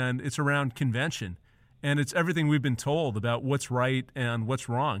tribalism, and it's around convention, and it's everything we've been told about what's right and what's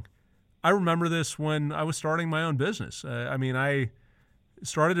wrong. I remember this when I was starting my own business. I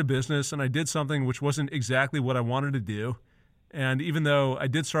started a business and I did something which wasn't exactly what I wanted to do. And even though I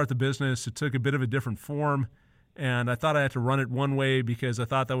did start the business, it took a bit of a different form. And I thought I had to run it one way because I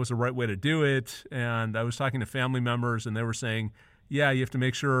thought that was the right way to do it. And I was talking to family members and they were saying, yeah, you have to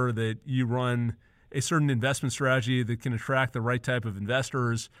make sure that you run a certain investment strategy that can attract the right type of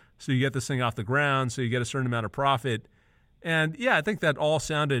investors so you get this thing off the ground, so you get a certain amount of profit. And yeah, I think that all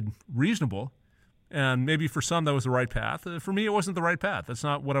sounded reasonable. And maybe for some that was the right path. For me, it wasn't the right path. That's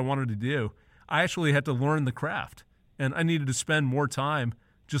not what I wanted to do. I actually had to learn the craft. And I needed to spend more time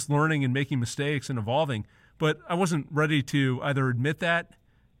just learning and making mistakes and evolving. But I wasn't ready to either admit that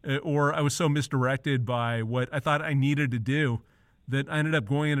or I was so misdirected by what I thought I needed to do that I ended up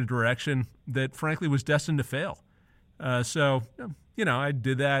going in a direction that frankly was destined to fail. So, I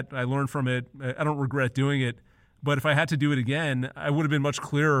did that. I learned from it. I don't regret doing it. But if I had to do it again, I would have been much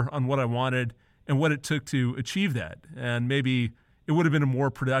clearer on what I wanted and what it took to achieve that. And maybe it would have been a more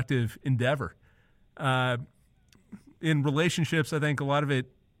productive endeavor. In relationships, I think a lot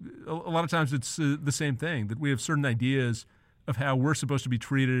of times it's the same thing, that we have certain ideas of how we're supposed to be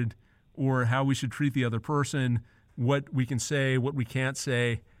treated or how we should treat the other person, what we can say, what we can't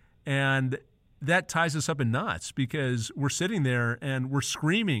say. And that ties us up in knots because we're sitting there and we're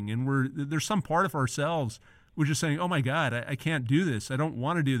screaming and there's some part of ourselves which is saying, oh my God, I can't do this. I don't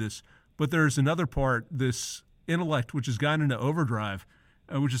want to do this. But there's another part, this intellect, which has gone into overdrive,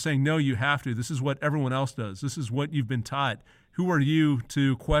 which is saying, no, you have to. This is what everyone else does. This is what you've been taught. Who are you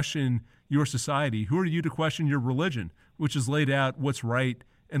to question your society? Who are you to question your religion, which has laid out what's right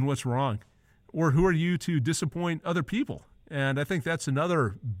and what's wrong? Or who are you to disappoint other people? And I think that's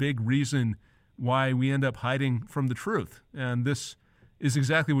another big reason why we end up hiding from the truth. And this is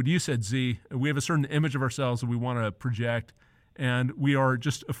exactly what you said, Z. We have a certain image of ourselves that we want to project, and we are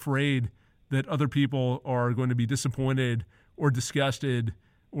just afraid that other people are going to be disappointed or disgusted,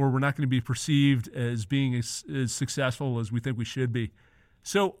 or we're not going to be perceived as being as successful as we think we should be.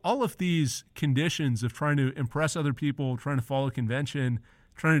 So all of these conditions of trying to impress other people, trying to follow convention,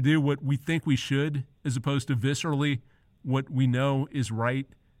 trying to do what we think we should as opposed to viscerally what we know is right,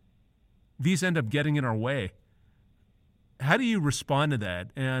 these end up getting in our way. How do you respond to that?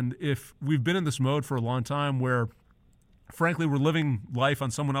 And if we've been in this mode for a long time where, frankly, we're living life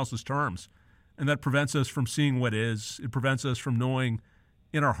on someone else's terms, and that prevents us from seeing what is, it prevents us from knowing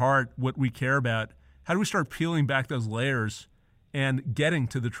in our heart what we care about, how do we start peeling back those layers and getting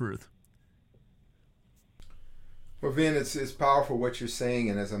to the truth? Well, Vin, it's powerful what you're saying,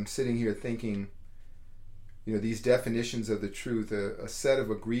 and as I'm sitting here thinking, these definitions of the truth, a set of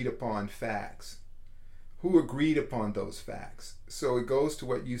agreed upon facts. Who agreed upon those facts? So it goes to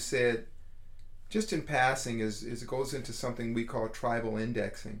what you said just in passing, is it goes into something we call tribal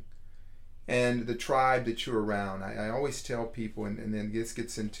indexing. And the tribe that you're around. I always tell people, and then this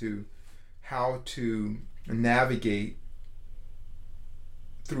gets into how to navigate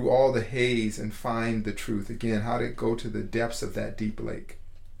through all the haze and find the truth. Again, how to go to the depths of that deep lake.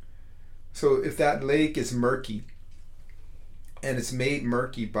 So if that lake is murky, and it's made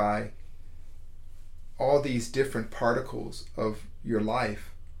murky by all these different particles of your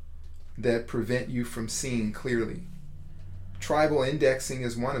life that prevent you from seeing clearly, tribal indexing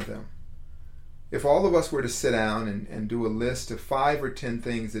is one of them. If all of us were to sit down and do a list of 5 or 10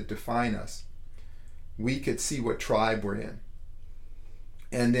 things that define us, we could see what tribe we're in.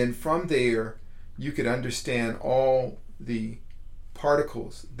 And then from there, you could understand all the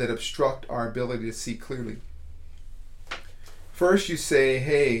particles that obstruct our ability to see clearly. First, you say,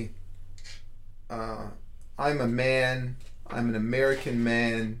 hey, I'm a man, I'm an American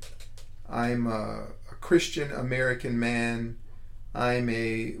man, I'm a Christian American man, I'm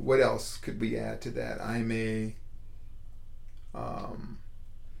a, what else could we add to that? I'm a, I'm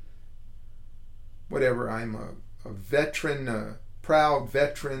a veteran, a proud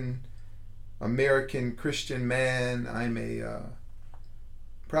veteran, American Christian man. I'm a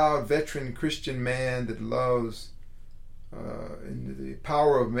proud veteran Christian man that loves in the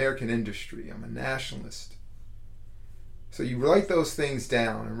power of American industry. I'm a nationalist. So you write those things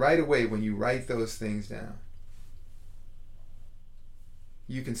down, and right away when you write those things down,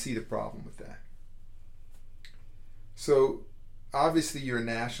 you can see the problem with that. So obviously you're a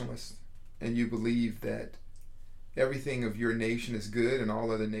nationalist, and you believe that everything of your nation is good and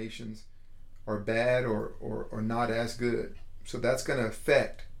all other nations are bad or not as good. So that's going to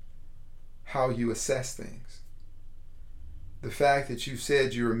affect how you assess things. The fact that you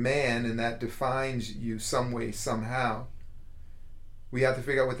said you're a man and that defines you some way, somehow, we have to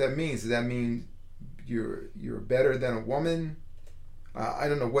figure out what that means. Does that mean you're better than a woman? I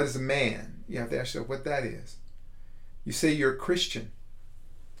don't know. What is a man? You have to ask yourself what that is. You say you're a Christian.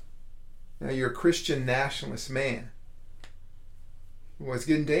 Now you're a Christian nationalist man. Well, it's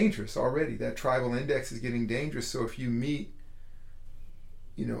getting dangerous already. That tribal index is getting dangerous. So if you meet,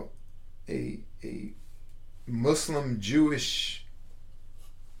 a Muslim Jewish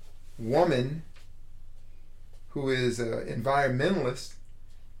woman who is an environmentalist,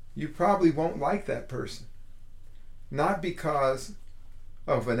 you probably won't like that person. Not because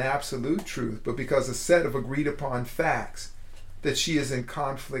of an absolute truth, but because a set of agreed upon facts that she is in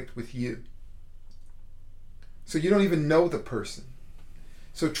conflict with you. So you don't even know the person.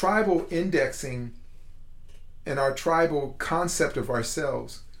 So tribal indexing and our tribal concept of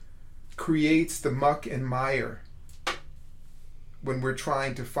ourselves creates the muck and mire when we're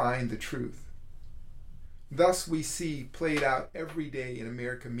trying to find the truth. Thus we see played out every day in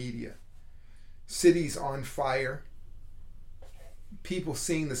American media. Cities on fire, people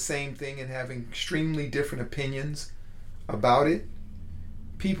seeing the same thing and having extremely different opinions about it,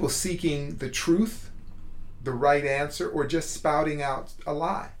 people seeking the truth, the right answer, or just spouting out a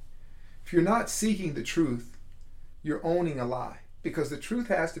lie. If you're not seeking the truth, you're owning a lie, because the truth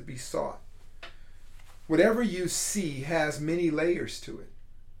has to be sought. Whatever you see has many layers to it.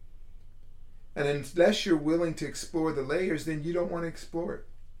 And unless you're willing to explore the layers, then you don't want to explore it.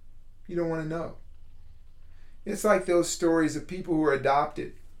 You don't want to know. It's like those stories of people who are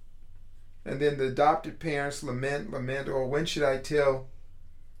adopted. And then the adopted parents lament, oh, when should I tell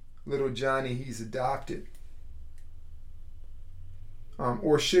little Johnny he's adopted?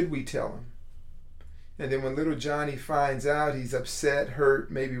 Or should we tell him? And then when little Johnny finds out, he's upset,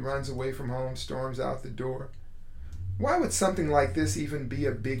 hurt, maybe runs away from home, storms out the door. Why would something like this even be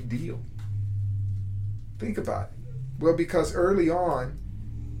a big deal? Think about it. Well, because early on,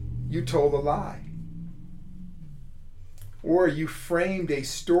 you told a lie. Or you framed a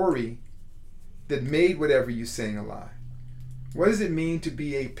story that made whatever you saying a lie. What does it mean to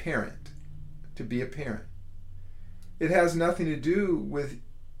be a parent? To be a parent. It has nothing to do with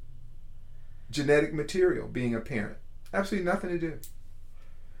genetic material, being a parent. Absolutely nothing to do.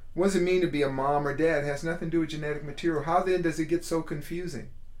 What does it mean to be a mom or dad? It has nothing to do with genetic material. How then does it get so confusing?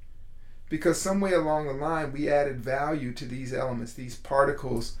 Because somewhere along the line we added value to these elements, these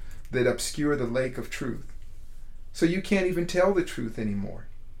particles that obscure the lake of truth. So you can't even tell the truth anymore.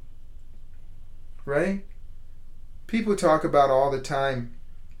 Right? People talk about all the time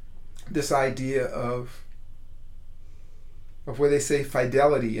this idea of where they say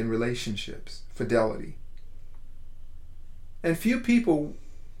fidelity in relationships. Fidelity. And few people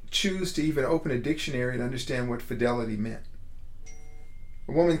choose to even open a dictionary and understand what fidelity meant.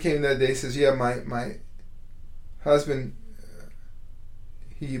 A woman came the other day and says, yeah, my husband,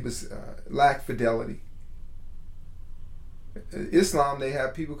 he was lacked fidelity. Islam, they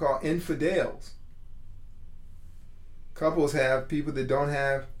have people called infidels. Couples have people that don't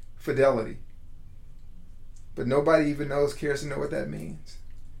have fidelity. But nobody even cares to know what that means.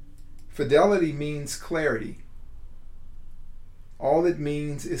 Fidelity means clarity. All it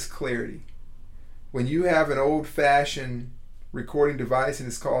means is clarity. When you have an old-fashioned recording device and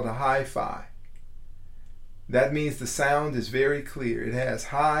it's called a hi-fi, that means the sound is very clear. It has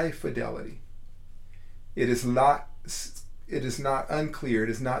high fidelity. It is not unclear. It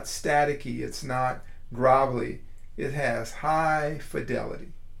is not staticky. It's not grovelly. It has high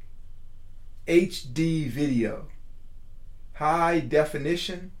fidelity. HD video. High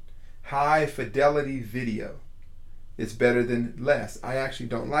definition, high fidelity video. It's better than less. I actually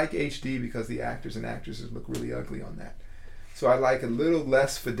don't like HD because the actors and actresses look really ugly on that. So I like a little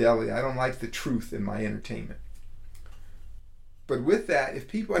less fidelity. I don't like the truth in my entertainment. But with that, if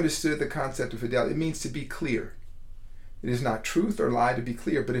people understood the concept of fidelity, it means to be clear. It is not truth or lie to be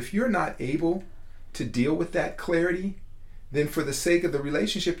clear. But if you're not able to deal with that clarity, then for the sake of the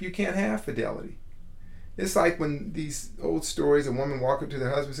relationship, you can't have fidelity. It's like when these old stories, a woman walk up to their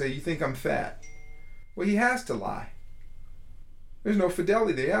husband and say, you think I'm fat? Well, he has to lie. There's no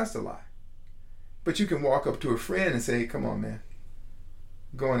fidelity there. He has to lie. But you can walk up to a friend and say, hey, come on, man.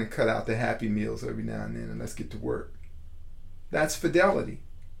 Go on and cut out the Happy Meals every now and then and let's get to work. That's fidelity.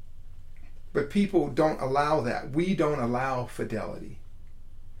 But people don't allow that. We don't allow fidelity.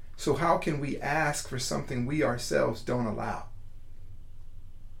 So how can we ask for something we ourselves don't allow?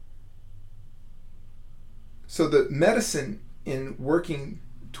 So the medicine in working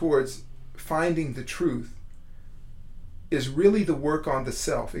towards finding the truth is really the work on the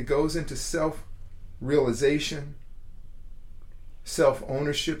self. It goes into self-realization,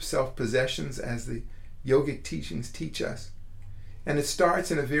 self-ownership, self-possessions, as the yogic teachings teach us. And it starts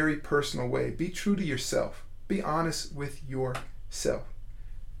in a very personal way. Be true to yourself. Be honest with yourself.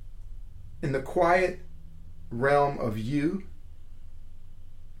 In the quiet realm of you,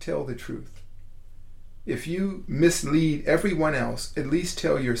 tell the truth. If you mislead everyone else, at least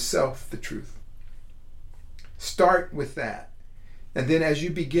tell yourself the truth. Start with that. And then as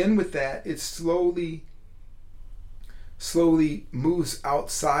you begin with that, it slowly moves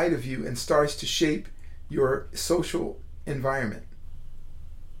outside of you and starts to shape your social environment.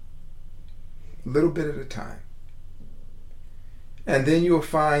 A little bit at a time. And then you'll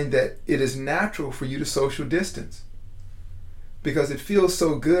find that it is natural for you to social distance. Because it feels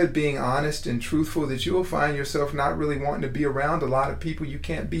so good being honest and truthful that you'll find yourself not really wanting to be around a lot of people you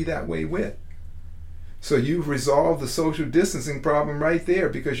can't be that way with. So you've resolved the social distancing problem right there,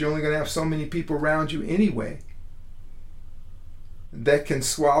 because you're only going to have so many people around you anyway that can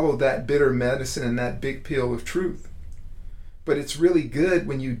swallow that bitter medicine and that big pill of truth. But it's really good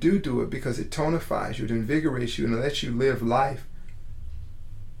when you do it, because it tonifies you, it invigorates you, and it lets you live life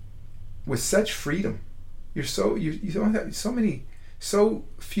with such freedom. You don't have so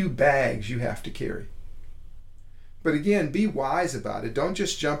few bags you have to carry. But again, be wise about it. Don't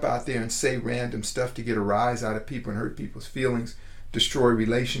just jump out there and say random stuff to get a rise out of people and hurt people's feelings, destroy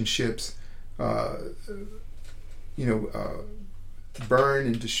relationships, burn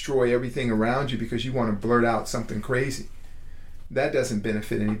and destroy everything around you because you want to blurt out something crazy. That doesn't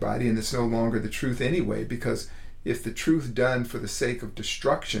benefit anybody, and it's no longer the truth anyway, because if the truth done for the sake of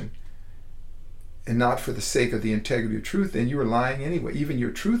destruction and not for the sake of the integrity of truth, then you are lying anyway. Even your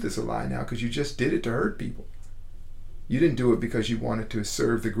truth is a lie now, because you just did it to hurt people. You didn't do it because you wanted to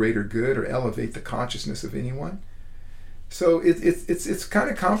serve the greater good or elevate the consciousness of anyone. So it's kind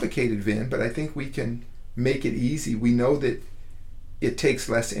of complicated, Vin, but I think we can make it easy. We know that it takes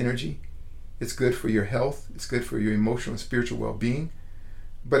less energy. It's good for your health. It's good for your emotional and spiritual well-being.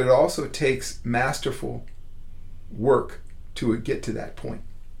 But it also takes masterful work to get to that point.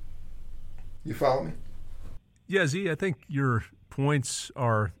 You follow me? Yeah, Z, I think your points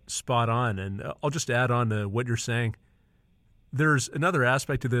are spot on. And I'll just add on to what you're saying. There's another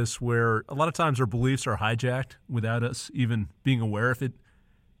aspect to this where a lot of times our beliefs are hijacked without us even being aware of it.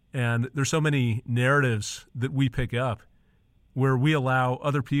 And there's so many narratives that we pick up where we allow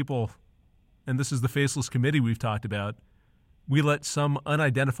other people, and this is the faceless committee we've talked about, we let some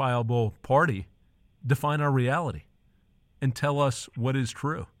unidentifiable party define our reality and tell us what is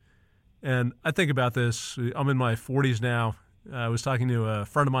true. And I think about this. I'm in my 40s now. I was talking to a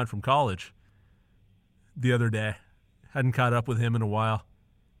friend of mine from college the other day. Hadn't caught up with him in a while.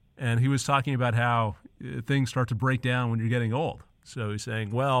 And he was talking about how things start to break down when you're getting old. So he's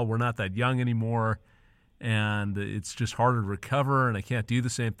saying, well, we're not that young anymore, and it's just harder to recover, and I can't do the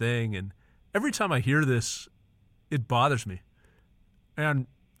same thing. And every time I hear this, it bothers me. And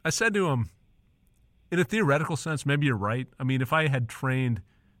I said to him, in a theoretical sense, maybe you're right. I mean, if I had trained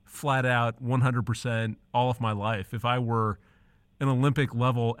flat out 100% all of my life, if I were an Olympic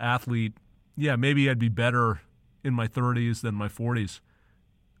level athlete, yeah, maybe I'd be better in my 30s than my 40s.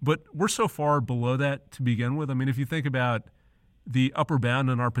 But we're so far below that to begin with. I mean, if you think about the upper bound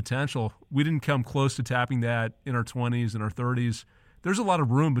in our potential, we didn't come close to tapping that in our 20s and our 30s. There's a lot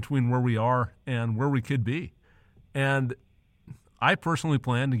of room between where we are and where we could be. And I personally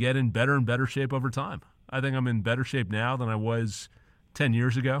plan to get in better and better shape over time. I think I'm in better shape now than I was 10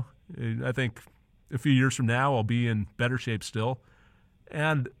 years ago. I think a few years from now, I'll be in better shape still.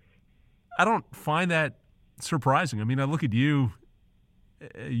 And I don't find that surprising. I mean, I look at you,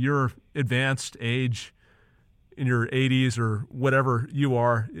 your advanced age, in your 80s or whatever you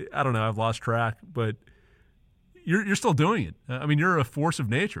are. I don't know, I've lost track, but you're still doing it. I mean, you're a force of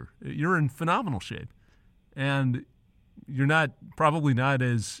nature. You're in phenomenal shape. And you're probably not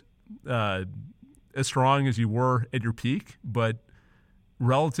as strong as you were at your peak, but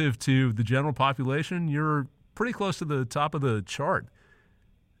relative to the general population, you're pretty close to the top of the chart.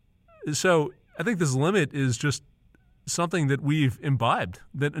 So I think this limit is just something that we've imbibed,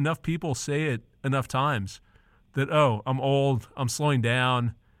 that enough people say it enough times that, oh, I'm old, I'm slowing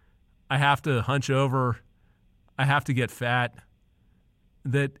down, I have to hunch over, I have to get fat,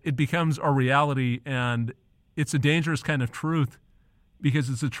 that it becomes our reality. And it's a dangerous kind of truth because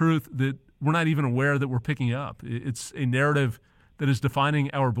it's a truth that we're not even aware that we're picking up. It's a narrative that is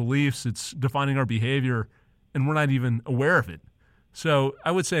defining our beliefs, it's defining our behavior, and we're not even aware of it. So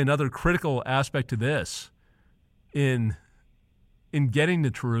I would say another critical aspect to this in getting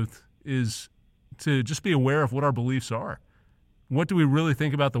the truth is to just be aware of what our beliefs are. What do we really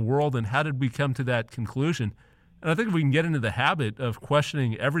think about the world, and how did we come to that conclusion? And I think if we can get into the habit of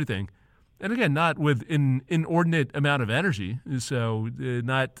questioning everything, and again, not with an inordinate amount of energy, so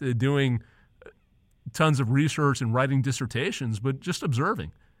not doing tons of research and writing dissertations, but just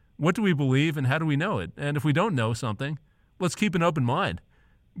observing. What do we believe and how do we know it? And if we don't know something, let's keep an open mind.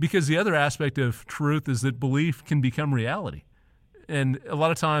 Because the other aspect of truth is that belief can become reality. And a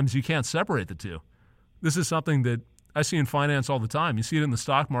lot of times you can't separate the two. This is something that I see in finance all the time. You see it in the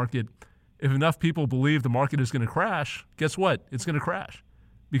stock market. If enough people believe the market is going to crash, guess what? It's going to crash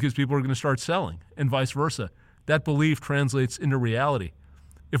because people are going to start selling and vice versa. That belief translates into reality.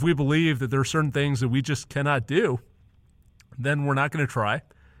 If we believe that there are certain things that we just cannot do, then we're not going to try.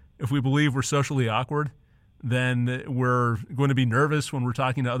 If we believe we're socially awkward, then we're going to be nervous when we're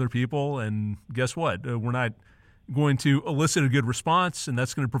talking to other people. And guess what? We're not going to elicit a good response, and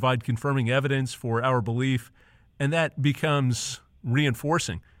that's going to provide confirming evidence for our belief, and that becomes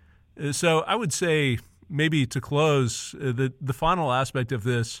reinforcing. So I would say maybe to close, the final aspect of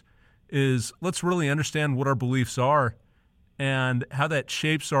this is let's really understand what our beliefs are and how that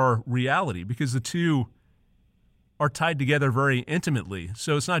shapes our reality, because the two are tied together very intimately.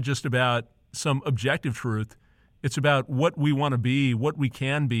 So it's not just about some objective truth. It's about what we want to be, what we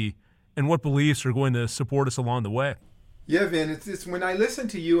can be, and what beliefs are going to support us along the way. Yeah, Vin, it's when I listen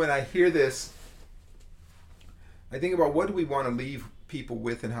to you and I hear this, I think about what do we want to leave people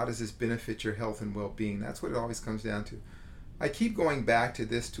with and how does this benefit your health and well-being. That's what it always comes down to. I keep going back to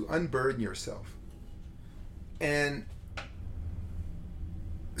this, to unburden yourself. And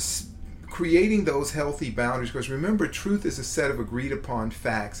creating those healthy boundaries, because remember, truth is a set of agreed upon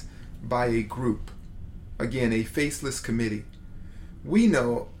facts by a group. Again, a faceless committee. We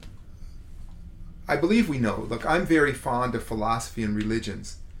know, I believe we know, look, I'm very fond of philosophy and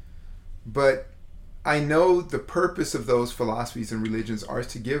religions, but I know the purpose of those philosophies and religions are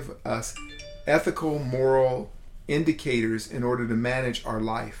to give us ethical, moral indicators in order to manage our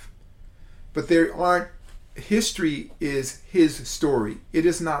life. But there aren't, history is his story. It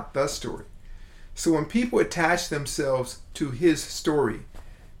is not the story. So when people attach themselves to his story,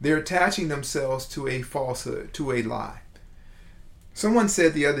 they're attaching themselves to a falsehood, to a lie. Someone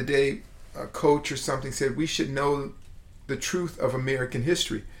said the other day, a coach or something said, we should know the truth of American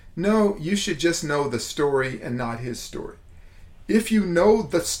history. No, you should just know the story and not his story. If you know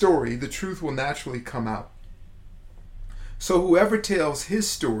the story, the truth will naturally come out. So whoever tells his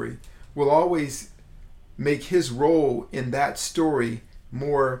story will always make his role in that story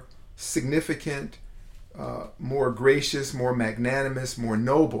more significant, more gracious, more magnanimous, more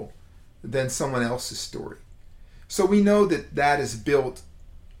noble than someone else's story. So we know that that is built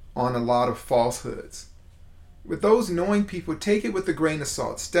on a lot of falsehoods. With those knowing people, take it with a grain of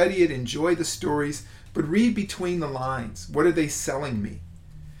salt. Study it, enjoy the stories, but read between the lines. What are they selling me?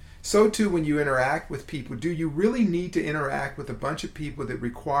 So too, when you interact with people, do you really need to interact with a bunch of people that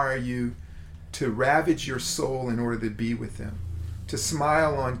require you to ravage your soul in order to be with them? To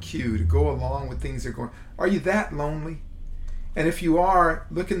smile on cue, to go along with things that are going. Are you that lonely? And if you are,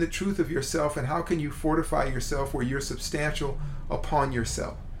 look in the truth of yourself and how can you fortify yourself where you're substantial upon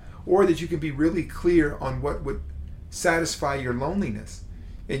yourself? Or that you can be really clear on what would satisfy your loneliness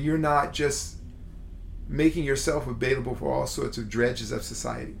and you're not just making yourself available for all sorts of dredges of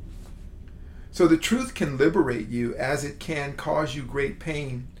society. So the truth can liberate you as it can cause you great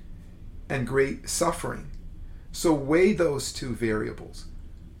pain and great suffering. So weigh those two variables.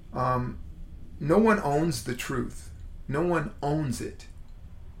 No one owns the truth. No one owns it.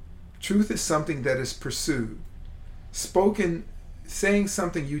 Truth is something that is pursued. Spoken, saying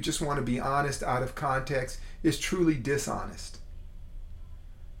something you just want to be honest out of context is truly dishonest.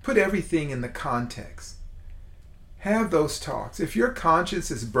 Put everything in the context. Have those talks. If your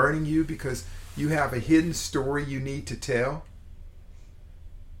conscience is burning you because you have a hidden story you need to tell,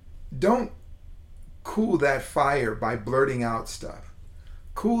 don't cool that fire by blurting out stuff.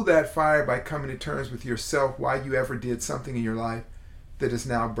 Cool that fire by coming to terms with yourself why you ever did something in your life that is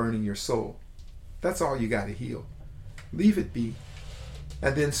now burning your soul. That's all you got to heal. Leave it be.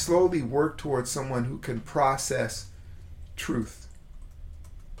 And then slowly work towards someone who can process truth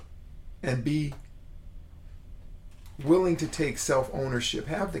and be willing to take self-ownership.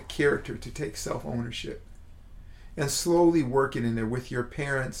 Have the character to take self-ownership. And slowly work it in there with your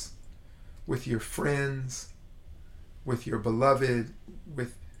parents, with your friends, with your beloved,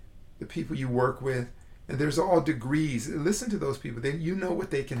 with the people you work with. And there's all degrees. Listen to those people. You know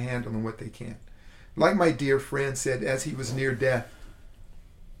what they can handle and what they can't. Like my dear friend said as he was near death,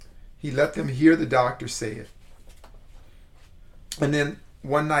 he let them hear the doctor say it. And then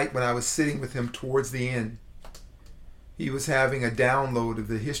one night when I was sitting with him towards the end, he was having a download of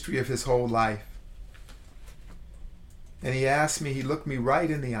the history of his whole life. And he asked me, he looked me right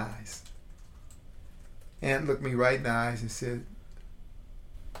in the eyes. Aunt looked me right in the eyes and said,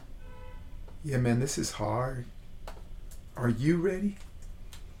 "Yeah, man, this is hard. Are you ready?"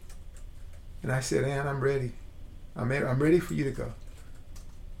 And I said, "Aunt, I'm ready. I'm ready for you to go.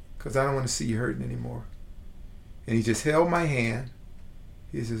 Because I don't want to see you hurting anymore." And he just held my hand.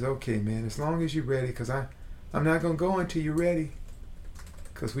 He says, "Okay, man, as long as you're ready, because I'm not going to go until you're ready.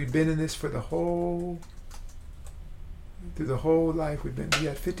 Because we've been in this for through the whole life. We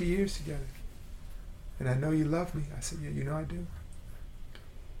had 50 years together. And I know you love me." I said, "Yeah, you know I do.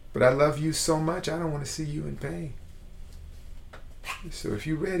 But I love you so much, I don't want to see you in pain. So if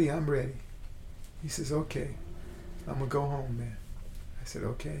you're ready, I'm ready." He says, "Okay, I'm going to go home, man." I said,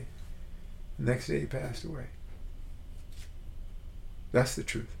 "Okay." The next day he passed away. That's the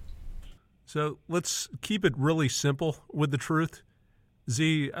truth. So let's keep it really simple with the truth.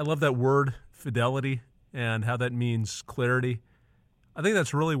 Z, I love that word, fidelity, and how that means clarity. I think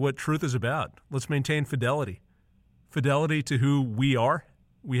that's really what truth is about. Let's maintain fidelity. Fidelity to who we are.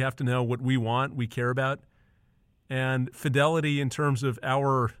 We have to know what we want, we care about. And fidelity in terms of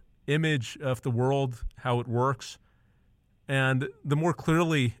our image of the world, how it works. And the more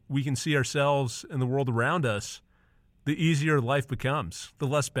clearly we can see ourselves and the world around us, the easier life becomes. The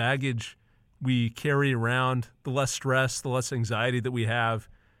less baggage we carry around, the less stress, the less anxiety that we have,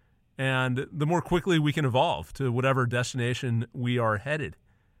 and the more quickly we can evolve to whatever destination we are headed.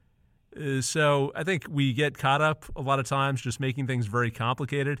 So I think we get caught up a lot of times just making things very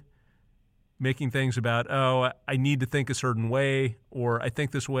complicated, making things about, oh, I need to think a certain way, or I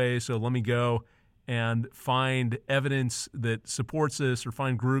think this way, so let me go and find evidence that supports this or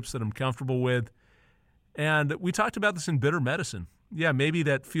find groups that I'm comfortable with. And we talked about this in bitter medicine. Yeah, maybe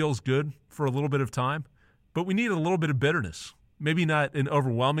that feels good for a little bit of time, but we need a little bit of bitterness. Maybe not an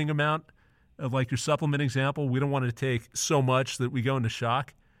overwhelming amount of like your supplement example. We don't want to take so much that we go into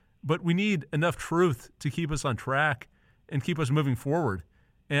shock, but we need enough truth to keep us on track and keep us moving forward.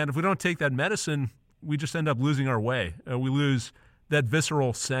 And if we don't take that medicine, we just end up losing our way. We lose that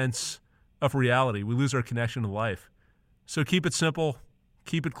visceral sense of reality. We lose our connection to life. So keep it simple,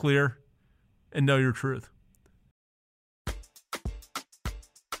 keep it clear, and know your truth.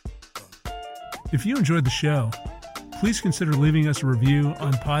 If you enjoyed the show, please consider leaving us a review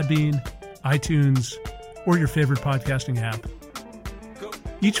on Podbean, iTunes, or your favorite podcasting app.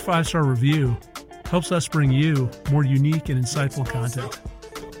 Each 5-star review helps us bring you more unique and insightful content.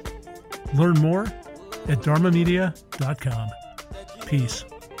 Learn more at dharmamedia.com. Peace.